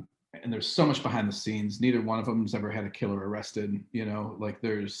there's so much behind the scenes. Neither one of them's ever had a killer arrested. Like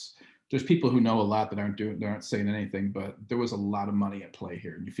there's people who know a lot that aren't saying anything, but there was a lot of money at play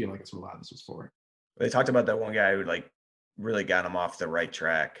here, and you feel like that's what a lot of this was for. They talked about that one guy who like really got him off the right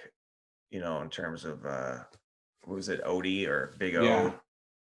track, in terms of what was it, Odie or Big O? Yeah.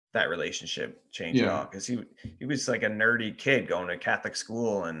 That relationship changed it all, because he was like a nerdy kid going to Catholic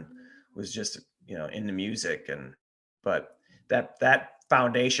school and was just into music, but that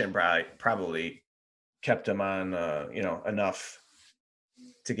foundation probably kept him on enough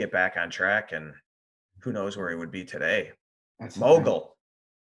to get back on track, and who knows where he would be today. That's mogul.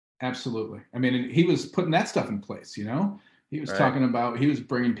 Absolutely. I mean, he was putting that stuff in place. He was talking about, he was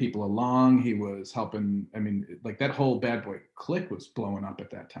bringing people along. He was helping. I mean, like that whole Bad Boy clique was blowing up at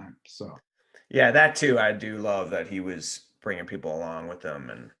that time. So, yeah, that too. I do love that he was bringing people along with him,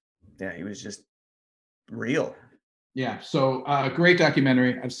 and yeah, he was just real. Yeah. So, great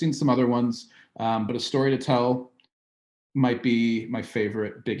documentary. I've seen some other ones, but A Story to Tell might be my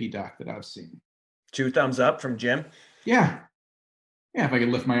favorite Biggie doc that I've seen. 2 thumbs up from Jim. Yeah. Yeah, if I could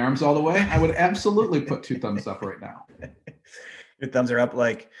lift my arms all the way, I would absolutely put 2 thumbs up right now. Your thumbs are up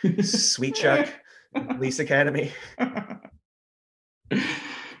like Sweet Chuck, Police Academy.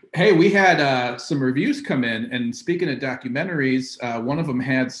 Hey, we had some reviews come in, and speaking of documentaries, one of them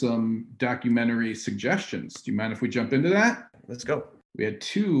had some documentary suggestions. Do you mind if we jump into that? Let's go. We had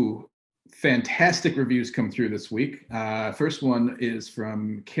 2 fantastic reviews come through this week. First one is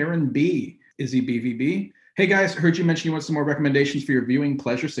from Karen B. Izzy BVB. Hey guys, heard you mention you want some more recommendations for your viewing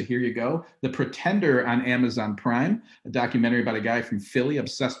pleasure, so here you go. The Pretender on Amazon Prime, a documentary about a guy from Philly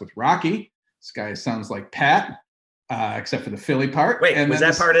obsessed with Rocky. This guy sounds like Pat, except for the Philly part. Wait, was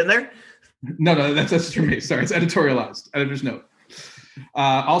that part in there? No, that's for me. Sorry, it's editorialized. Editor's note.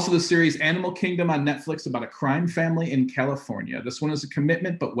 Also, the series Animal Kingdom on Netflix about a crime family in California. This one is a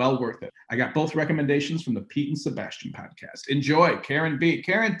commitment, but well worth it. I got both recommendations from the Pete and Sebastian podcast. Enjoy, Karen B.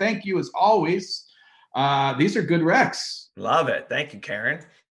 Karen, thank you as always. These are good recs. Love it. Thank you, Karen.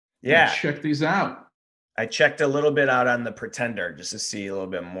 Yeah. Check these out. I checked a little bit out on The Pretender just to see a little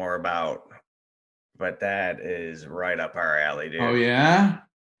bit more about, but that is right up our alley, dude. Oh, yeah?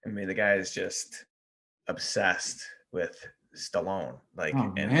 I mean, the guy is just obsessed with Stallone, like,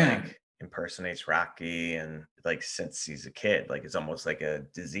 like impersonates Rocky, and like since he's a kid, like it's almost like a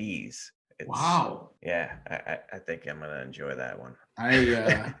disease. Wow. Yeah, I think I'm gonna enjoy that one.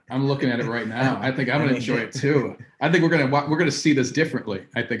 I'm looking at it right now. I think I'm gonna enjoy it too. I think we're gonna see this differently.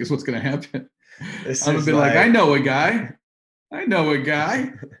 I think is what's gonna happen. I'm gonna be like, I know a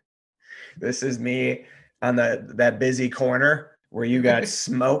guy. This is me on that busy corner where you got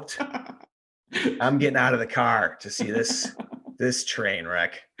smoked. I'm getting out of the car to see this train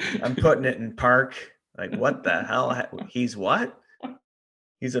wreck. I'm putting it in park. Like, what the hell? He's what?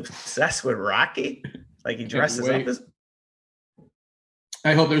 He's obsessed with Rocky? Like he dresses up as...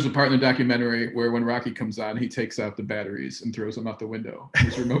 I hope there's a part in the documentary where when Rocky comes on, he takes out the batteries and throws them out the window.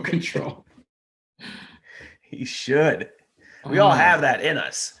 His remote control. He should. We all have that in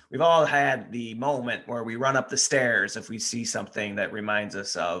us. We've all had the moment where we run up the stairs if we see something that reminds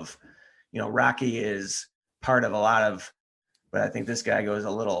us of, Rocky is part of a lot of, but I think this guy goes a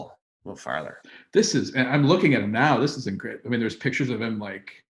little farther. I'm looking at him now. This isn't great. I mean, there's pictures of him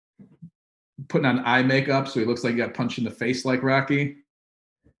like putting on eye makeup, so he looks like he got punched in the face like Rocky.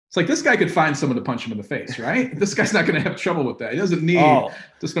 It's like this guy could find someone to punch him in the face, right? This guy's not going to have trouble with that. He doesn't need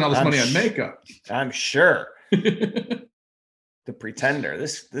to spend all this money on makeup. I'm sure. The Pretender.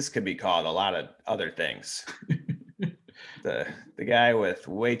 This could be called a lot of other things. The guy with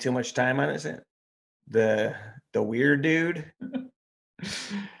way too much time on his hand. The weird dude.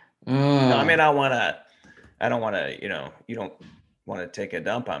 No, I mean, I don't want to, you don't want want to take a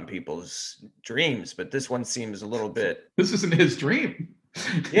dump on people's dreams, but this one seems a little bit. This isn't his dream.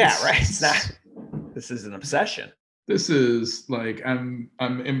 Yeah, right. It's not. This is an obsession. This is like I'm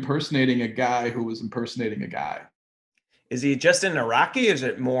impersonating a guy who was impersonating a guy. Is he just in Rocky? Is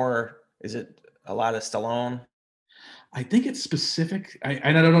it a lot of Stallone? I think it's specific.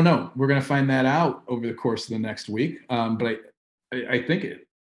 I don't know. We're going to find that out over the course of the next week. But I think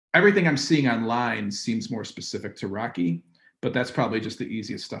everything I'm seeing online seems more specific to Rocky, but that's probably just the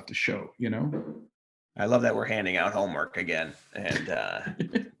easiest stuff to show, you know? I love that we're handing out homework again, and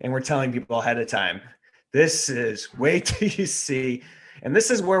and we're telling people ahead of time. This is wait till you see, and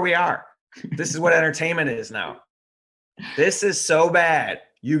this is where we are. This is what entertainment is now. This is so bad,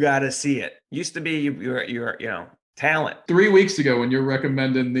 you got to see it. Used to be you're talent. 3 weeks ago, when you're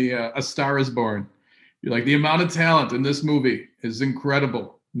recommending the A Star Is Born, you're like, the amount of talent in this movie is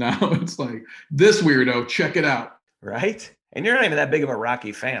incredible. Now it's like, this weirdo, check it out. Right? And you're not even that big of a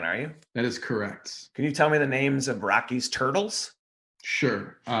Rocky fan, are you? That is correct. Can you tell me the names of Rocky's turtles?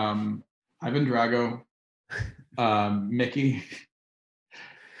 Sure. Ivan Drago, Mickey.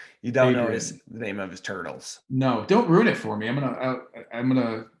 You don't know the name of his turtles. No, don't ruin it for me. I'm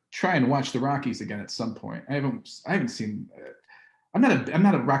gonna try and watch the Rockies again at some point. I haven't seen. I'm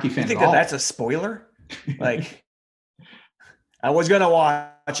not a Rocky fan. You think at all. That's a spoiler? Like, I was gonna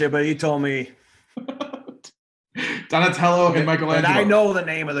watch it, but he told me. Donatello and Michelangelo. And I know the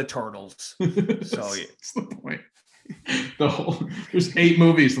name of the turtles. So that's the point. There's 8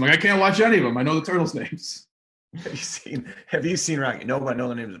 movies. I'm like, I can't watch any of them. I know the turtles' names. Have you seen Rocky? No, but I know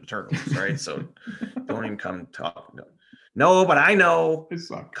the names of the turtles, right? So don't even come talk. No, but I know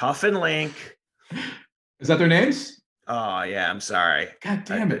Cuff and Link. Is that their names? Oh yeah, I'm sorry. God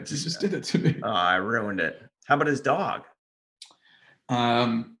damn it! You just did it to me. Oh, I ruined it. How about his dog?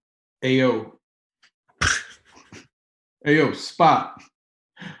 Ayo, Spot.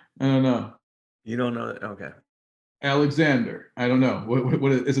 I don't know. You don't know? Okay. Alexander. I don't know.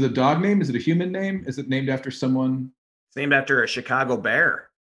 What is it? A dog name? Is it a human name? Is it named after someone? It's named after a Chicago bear.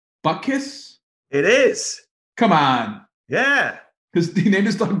 Butkus? It is. Come on. Yeah. He named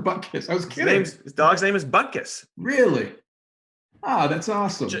his dog Butkus. I was kidding. His dog's name is Butkus. Really? Ah, that's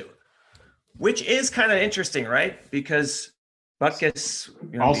awesome. Which is kind of interesting, right? Because Butkus,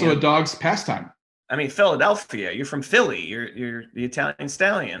 also a dog's pastime. I mean, Philadelphia. You're from Philly. You're the Italian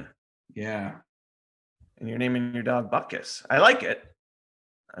stallion. Yeah. And you're naming your dog Butkus. I like it.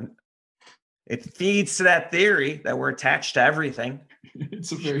 It feeds to that theory that we're attached to everything.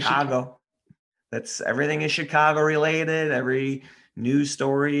 It's a very Chicago. That's everything is Chicago related. Every news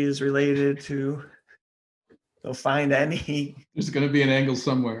story is related to. They'll find any. There's going to be an angle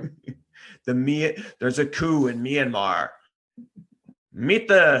somewhere. There's a coup in Myanmar. Meet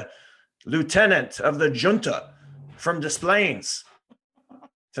the lieutenant of the junta from Des Plaines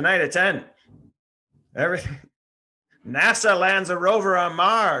tonight at 10. Everything. NASA lands a rover on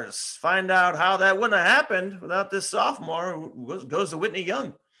Mars. Find out how that wouldn't have happened without this sophomore who goes to Whitney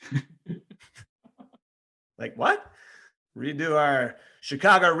Young. Like what? Redo our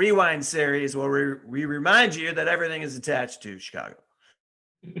Chicago Rewind series where we remind you that everything is attached to Chicago.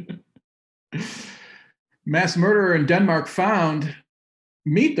 Mass murderer in Denmark found.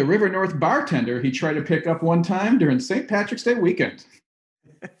 Meet the River North bartender he tried to pick up one time during St. Patrick's Day weekend.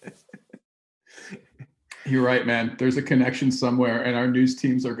 You're right, man. There's a connection somewhere, and our news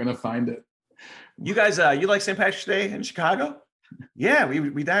teams are going to find it. You guys, you like St. Patrick's Day in Chicago? Yeah,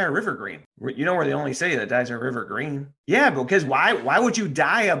 we dye our river green. You know, we're the only city that dyes our river green. Yeah, because why would you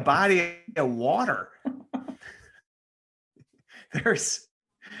dye a body of water? There's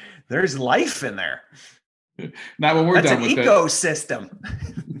life in there. Not when we're done with it. That's an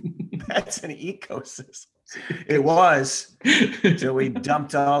ecosystem. That's an ecosystem. It was until we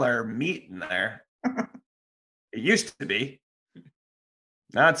dumped all our meat in there. It used to be.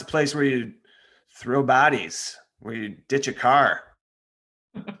 Now it's a place where you throw bodies, where you ditch a car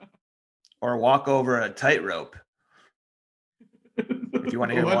or walk over a tightrope. If you want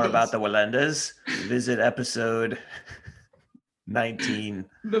to hear more about the Wallendas, visit episode 19.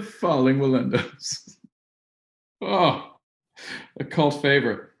 The Falling Wallendas. Oh, a cult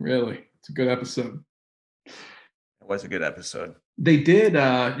favorite, really. It's a good episode. It was a good episode. They did,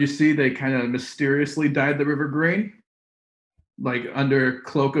 you see, they kind of mysteriously dyed the river green. Like under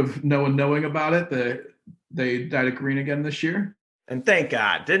cloak of no one knowing about it, they dyed it green again this year. And thank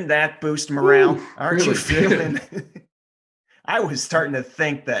God. Didn't that boost morale? Ooh, Aren't you feeling? I was starting to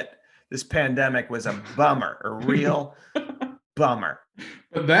think that this pandemic was a bummer, a real bummer.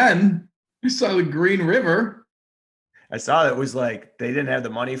 But then you saw the Green River. I saw that it was like they didn't have the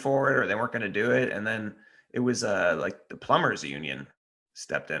money for it or they weren't going to do it. And then It was like the plumbers union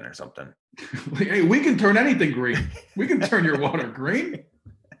stepped in or something. Hey, we can turn anything green. We can turn your water green.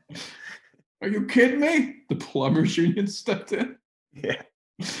 Are you kidding me? The plumbers union stepped in. Yeah.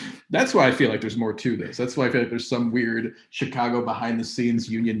 That's why I feel like there's more to this. That's why I feel like there's some weird Chicago behind the scenes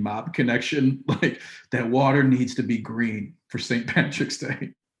union mob connection. Like that water needs to be green for St. Patrick's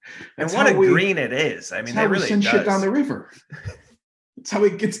Day. That's and what green it is. I mean, they really send shit down the river. That's how we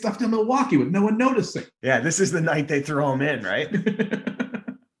get stuff to Milwaukee with no one noticing. Yeah, this is the night they throw them in, right?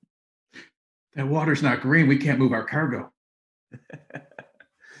 That water's not green. We can't move our cargo.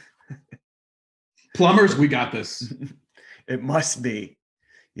 Plumbers, we got this. It must be.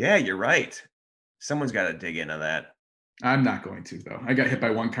 Yeah, you're right. Someone's got to dig into that. I'm not going to, though. I got hit by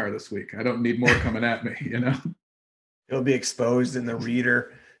one car this week. I don't need more coming at me, you know? It'll be exposed in the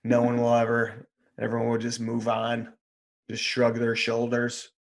reader. No one will everyone will just move on, just shrug their shoulders.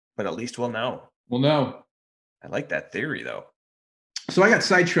 But at least we'll know. We'll know. I like that theory, though. So I got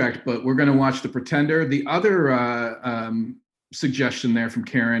sidetracked, but we're going to watch The Pretender. The other suggestion there from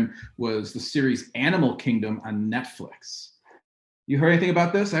Karen was the series Animal Kingdom on Netflix. You heard anything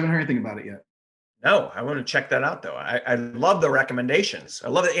about this? I haven't heard anything about it yet. No, I want to check that out, though. I love the recommendations. I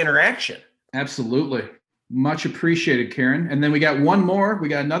love the interaction. Absolutely. Much appreciated, Karen. And then we got one more. We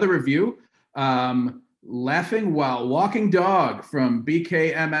got another review. Laughing While Walking Dog from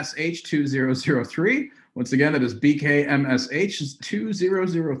BKMSH2003. Once again, that is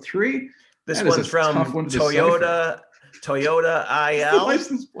BKMSH2003. This one's from Toyota IL.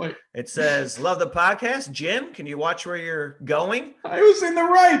 License plate. It says, love the podcast. Jim, can you watch where you're going? I was in the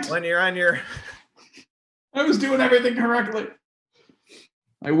right. When you're on your... I was doing everything correctly.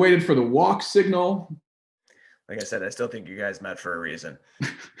 I waited for the walk signal. Like I said, I still think you guys met for a reason.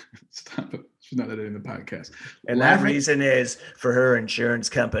 Stop it. She's not editing the podcast. And that reason is for her insurance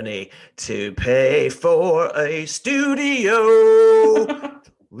company to pay for a studio.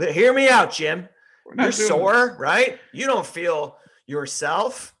 Hear me out, Jim. You're sore, right? You don't feel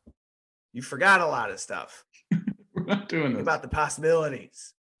yourself. You forgot a lot of stuff. We're not doing this. About the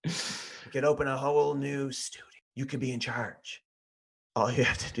possibilities. You could open a whole new studio. You could be in charge. All you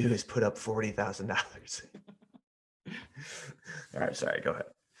have to do is put up $40,000. All right, sorry, go ahead.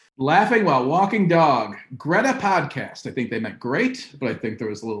 Laughing While Walking Dog. Greta podcast. I think they meant great, but I think there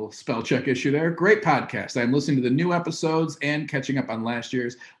was a little spell check issue there. Great podcast. I am listening to the new episodes and catching up on last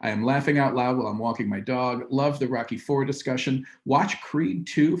year's. I am laughing out loud while I'm walking my dog. Love the Rocky IV discussion. Watch Creed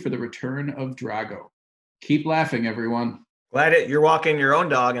 2 for the return of Drago. Keep laughing, everyone. Glad you're walking your own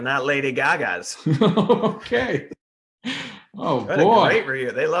dog and not Lady Gaga's. Okay. Oh, what boy. A great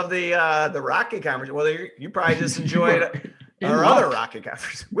review. They love the Rocky conversation. Well, you probably just enjoyed our other Rocky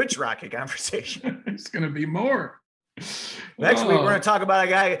conversation. Which Rocky conversation? It's going to be more. Next week, we're going to talk about a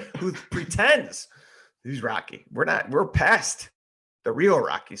guy who pretends he's Rocky. We're past the real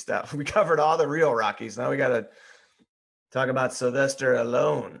Rocky stuff. We covered all the real Rockies. Now we got to talk about Sylvester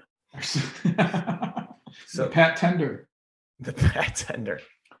Stallone. So Pat Tender. The Pat Tender.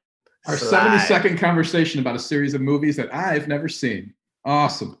 Our 70-second conversation about a series of movies that I've never seen.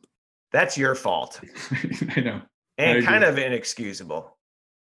 Awesome. That's your fault. I know. And kind of inexcusable.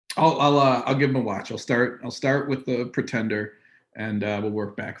 I'll give him a watch. I'll start with The Pretender, and we'll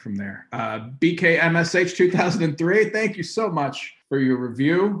work back from there. BKMSH 2003. Thank you so much for your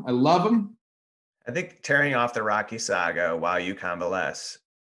review. I love them. I think tearing off the Rocky saga while you convalesce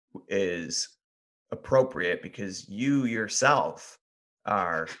is appropriate because you yourself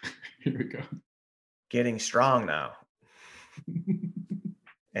are here we go getting strong now.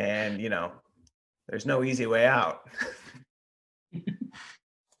 And there's no easy way out.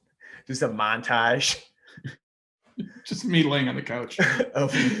 Just a montage. Just me laying on the couch.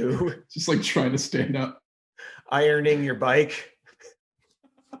 Of you. Just like trying to stand up. Ironing your bike.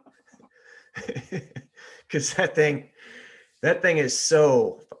 Because that thing is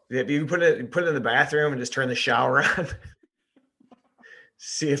so... If you put it in the bathroom and just turn the shower on,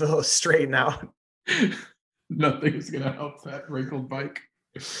 see if it'll straighten out. Nothing is going to help that wrinkled bike.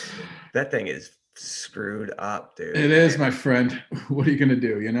 That thing is screwed up, dude. It is, my friend. What are you going to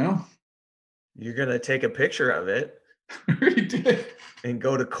do, You're going to take a picture of it. I already did. And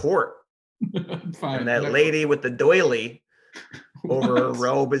go to court. Fine. And that lady with the doily over her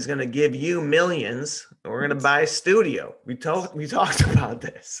robe is going to give you millions. And we're going to buy a studio. We talked about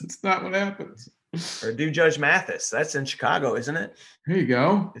this. It's not what happens. Or do Judge Mathis. That's in Chicago, isn't it? There you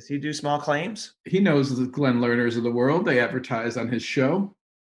go. Does he do small claims? He knows the Glenn Lerners of the world. They advertise on his show.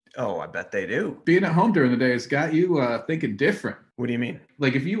 Oh, I bet they do. Being at home during the day has got you thinking different. What do you mean?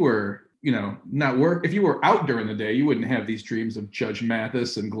 Like if you were not work. If you were out during the day, you wouldn't have these dreams of Judge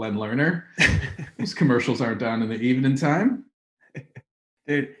Mathis and Glenn Lerner. Those commercials aren't on in the evening time.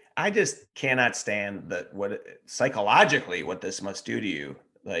 Dude, I just cannot stand psychologically what this must do to you.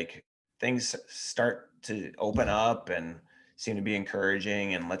 Like things start to open up and seem to be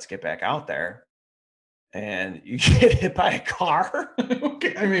encouraging, and let's get back out there. And you get hit by a car.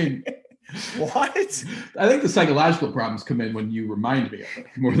 Okay, I mean, what? I think the psychological problems come in when you remind me of it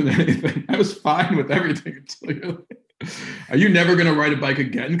more than anything. I was fine with everything until you're like, are you never going to ride a bike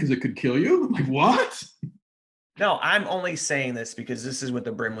again because it could kill you? I'm like, what? No, I'm only saying this because this is what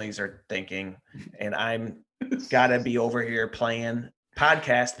the Brimleys are thinking. And I'm got to be over here playing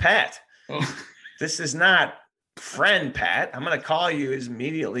podcast Pat. Oh. This is not friend Pat. I'm going to call you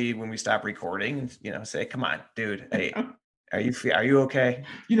immediately when we stop recording and, say, come on, dude. Hey, are you okay?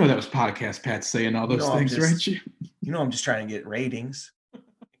 That was podcast Pat saying all those things, right? I'm just trying to get ratings,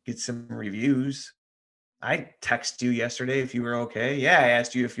 get some reviews. I texted you yesterday if you were okay. Yeah, I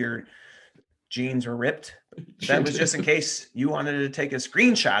asked you if your jeans were ripped. That was just in case you wanted to take a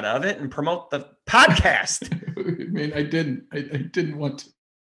screenshot of it and promote the podcast. I mean, I didn't want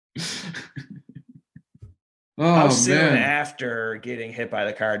to. How soon after getting hit by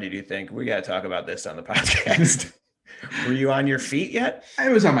the car did you think we got to talk about this on the podcast? Were you on your feet yet? I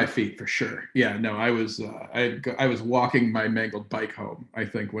was on my feet for sure. Yeah, no, I was. I was walking my mangled bike home, I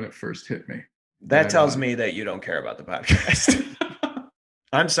think, when it first hit me. That tells me that you don't care about the podcast.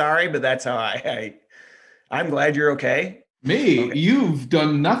 I'm sorry, but that's how I'm glad you're okay. Me, okay. You've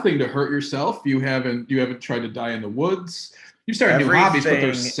done nothing to hurt yourself. You haven't tried to die in the woods. You started new hobbies, but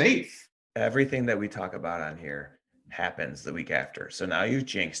they're safe. Everything that we talk about on here happens the week after. So now you've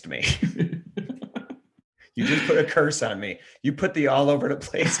jinxed me. You just put a curse on me. You put the all over the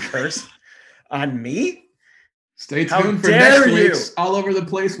place curse on me? Stay tuned for next week's All Over the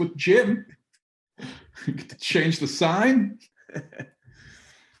Place with Jim. You get to change the sign.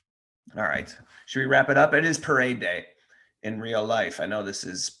 All right. Should we wrap it up? It is parade day in real life. I know this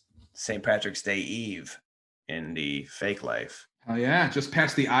is St. Patrick's Day Eve in the fake life. Oh, yeah. Just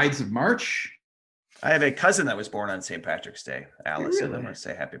past the Ides of March. I have a cousin that was born on St. Patrick's Day, Allison. Really? I want to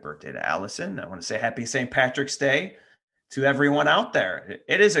say happy birthday to Allison. I want to say happy St. Patrick's Day to everyone out there.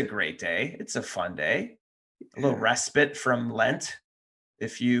 It is a great day. It's a fun day. A little respite from Lent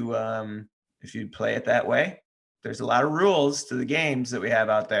if you play it that way. There's a lot of rules to the games that we have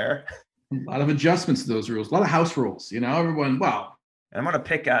out there. A lot of adjustments to those rules. A lot of house rules. Everyone, wow. I'm going to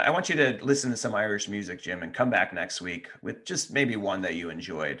pick, I want you to listen to some Irish music, Jim, and come back next week with just maybe one that you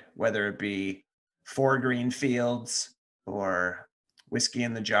enjoyed, whether it be Four Green Fields or Whiskey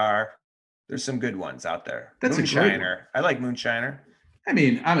in the Jar. There's some good ones out there. That's Moonshiner. I like Moonshiner. I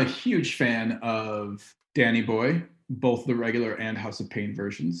mean, I'm a huge fan of Danny Boy, both the regular and House of Pain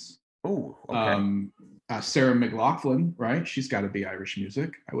versions. Oh, okay. Sarah McLachlan, right? She's got to be Irish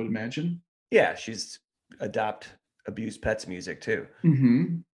music, I would imagine. Yeah, she's abused pets music too.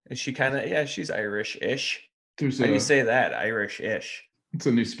 Mm-hmm. Is she kind of, she's Irish-ish. How do you say that? Irish-ish. It's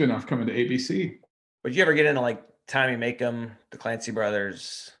a new spinoff coming to ABC. Would you ever get into like Tommy Makem, the Clancy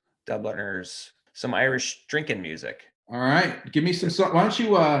Brothers, Dubliners, some Irish drinking music? All right, give me some songs. Why don't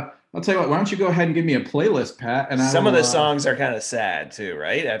you? I'll tell you what. Why don't you go ahead and give me a playlist, Pat? And some of the songs are kind of sad too,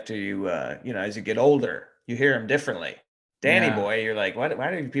 right? After you, as you get older, you hear them differently. Danny Boy, you're like, why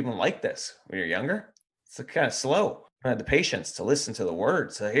do people like this when you're younger? It's kind of slow. I don't have the patience to listen to the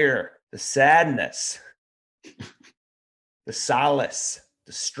words, to hear the sadness, the solace,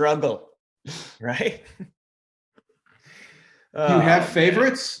 the struggle, right? Do you have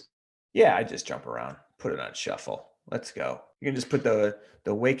favorites? Yeah, I just jump around, put it on shuffle. Let's go. You can just put the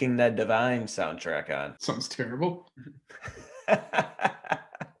Waking Ned Devine soundtrack on. Sounds terrible. All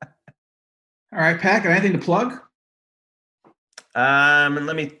right, Pat, got anything to plug? And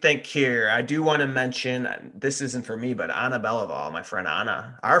let me think here. I do want to mention, this isn't for me, but Anna Belival, my friend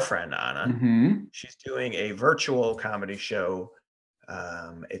Anna, our friend Anna, mm-hmm. She's doing a virtual comedy show.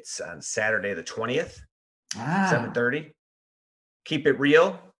 It's on Saturday the 20th, 7:30. Keep it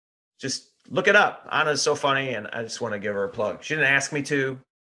real. Just look it up. Anna's so funny, and I just want to give her a plug. She didn't ask me to,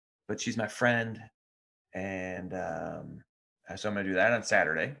 but she's my friend, and so I'm going to do that on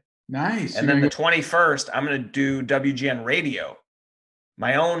Saturday. Nice. And then the 21st, I'm going to do WGN Radio,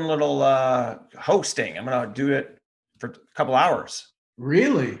 my own little hosting. I'm going to do it for a couple hours.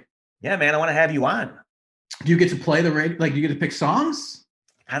 Really? Yeah, man. I want to have you on. Do you get to play the radio? Like, do you get to pick songs?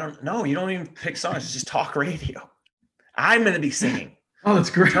 I don't know. You don't even pick songs. It's just talk radio. I'm going to be singing. Oh, that's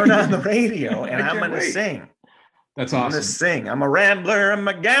great. Turn on the radio, and I'm going to sing. That's awesome. I'm going to sing. I'm a rambler. I'm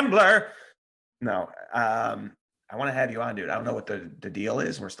a gambler. No. I want to have you on, dude. I don't know what the deal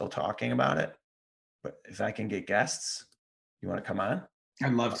is. We're still talking about it, but if I can get guests, you want to come on?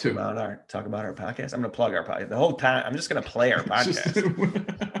 I'd love to talk about our podcast. I'm going to plug our podcast the whole time. I'm just going to play our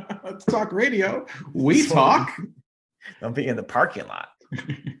podcast. Let's talk radio. We talk. Don't be in the parking lot.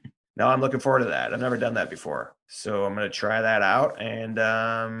 No, I'm looking forward to that. I've never done that before, so I'm going to try that out, and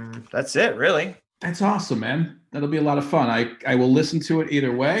that's it, really. That's awesome, man. That'll be a lot of fun. I will listen to it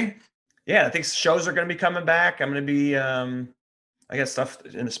either way. Yeah, I think shows are going to be coming back. I'm going to be, I got stuff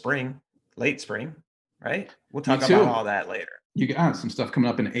in the spring, late spring, right? We'll talk about all that later. You got some stuff coming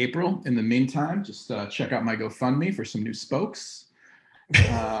up in April. In the meantime, just check out my GoFundMe for some new spokes.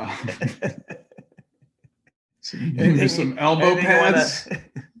 Some elbow pads.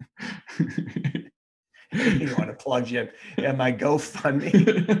 You want to plug my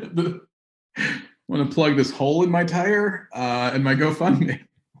GoFundMe? Want to plug this hole in my tire and my GoFundMe.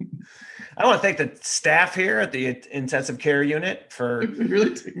 I want to thank the staff here at the intensive care unit for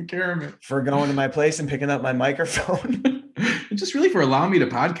really taking care of me, for going to my place and picking up my microphone. And just really for allowing me to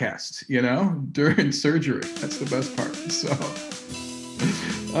podcast, during surgery. That's the best part. So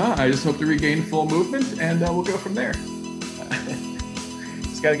I just hope to regain full movement, and we'll go from there.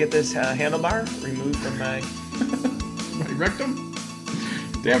 Just got to get this handlebar removed from my rectum.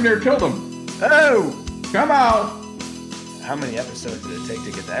 Damn near killed him. Oh, come out. How many episodes did it take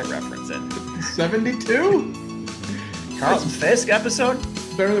to get that reference in? 72? Carlton Fisk episode?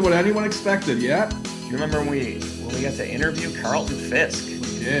 Better than what anyone expected, yeah. Do you remember when we got to interview Carlton Fisk? We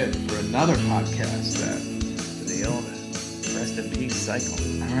did, for another podcast. For the old rest in peace cycle.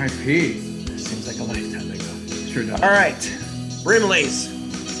 R.I.P. Seems like a lifetime ago. Sure does. All right, Brimleys,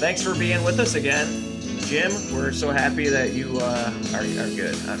 thanks for being with us again. Jim, we're so happy that you are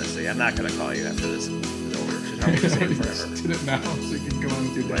good, honestly. I'm not going to call you after this is over. I'm going to say it forever. Did it now, so you can go on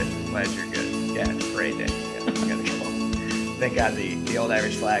with your day. Glad you're good. Yeah, great day. Yeah, I got to go. Thank God the old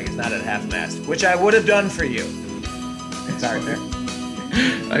Irish flag is not at half-mast, which I would have done for you. Sorry, there.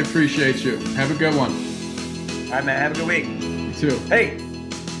 I appreciate you. Have a good one. All right, man. Have a good week. You too. Hey,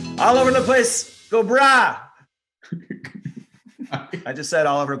 all over the place. Go brah. I just said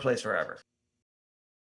all over the place forever.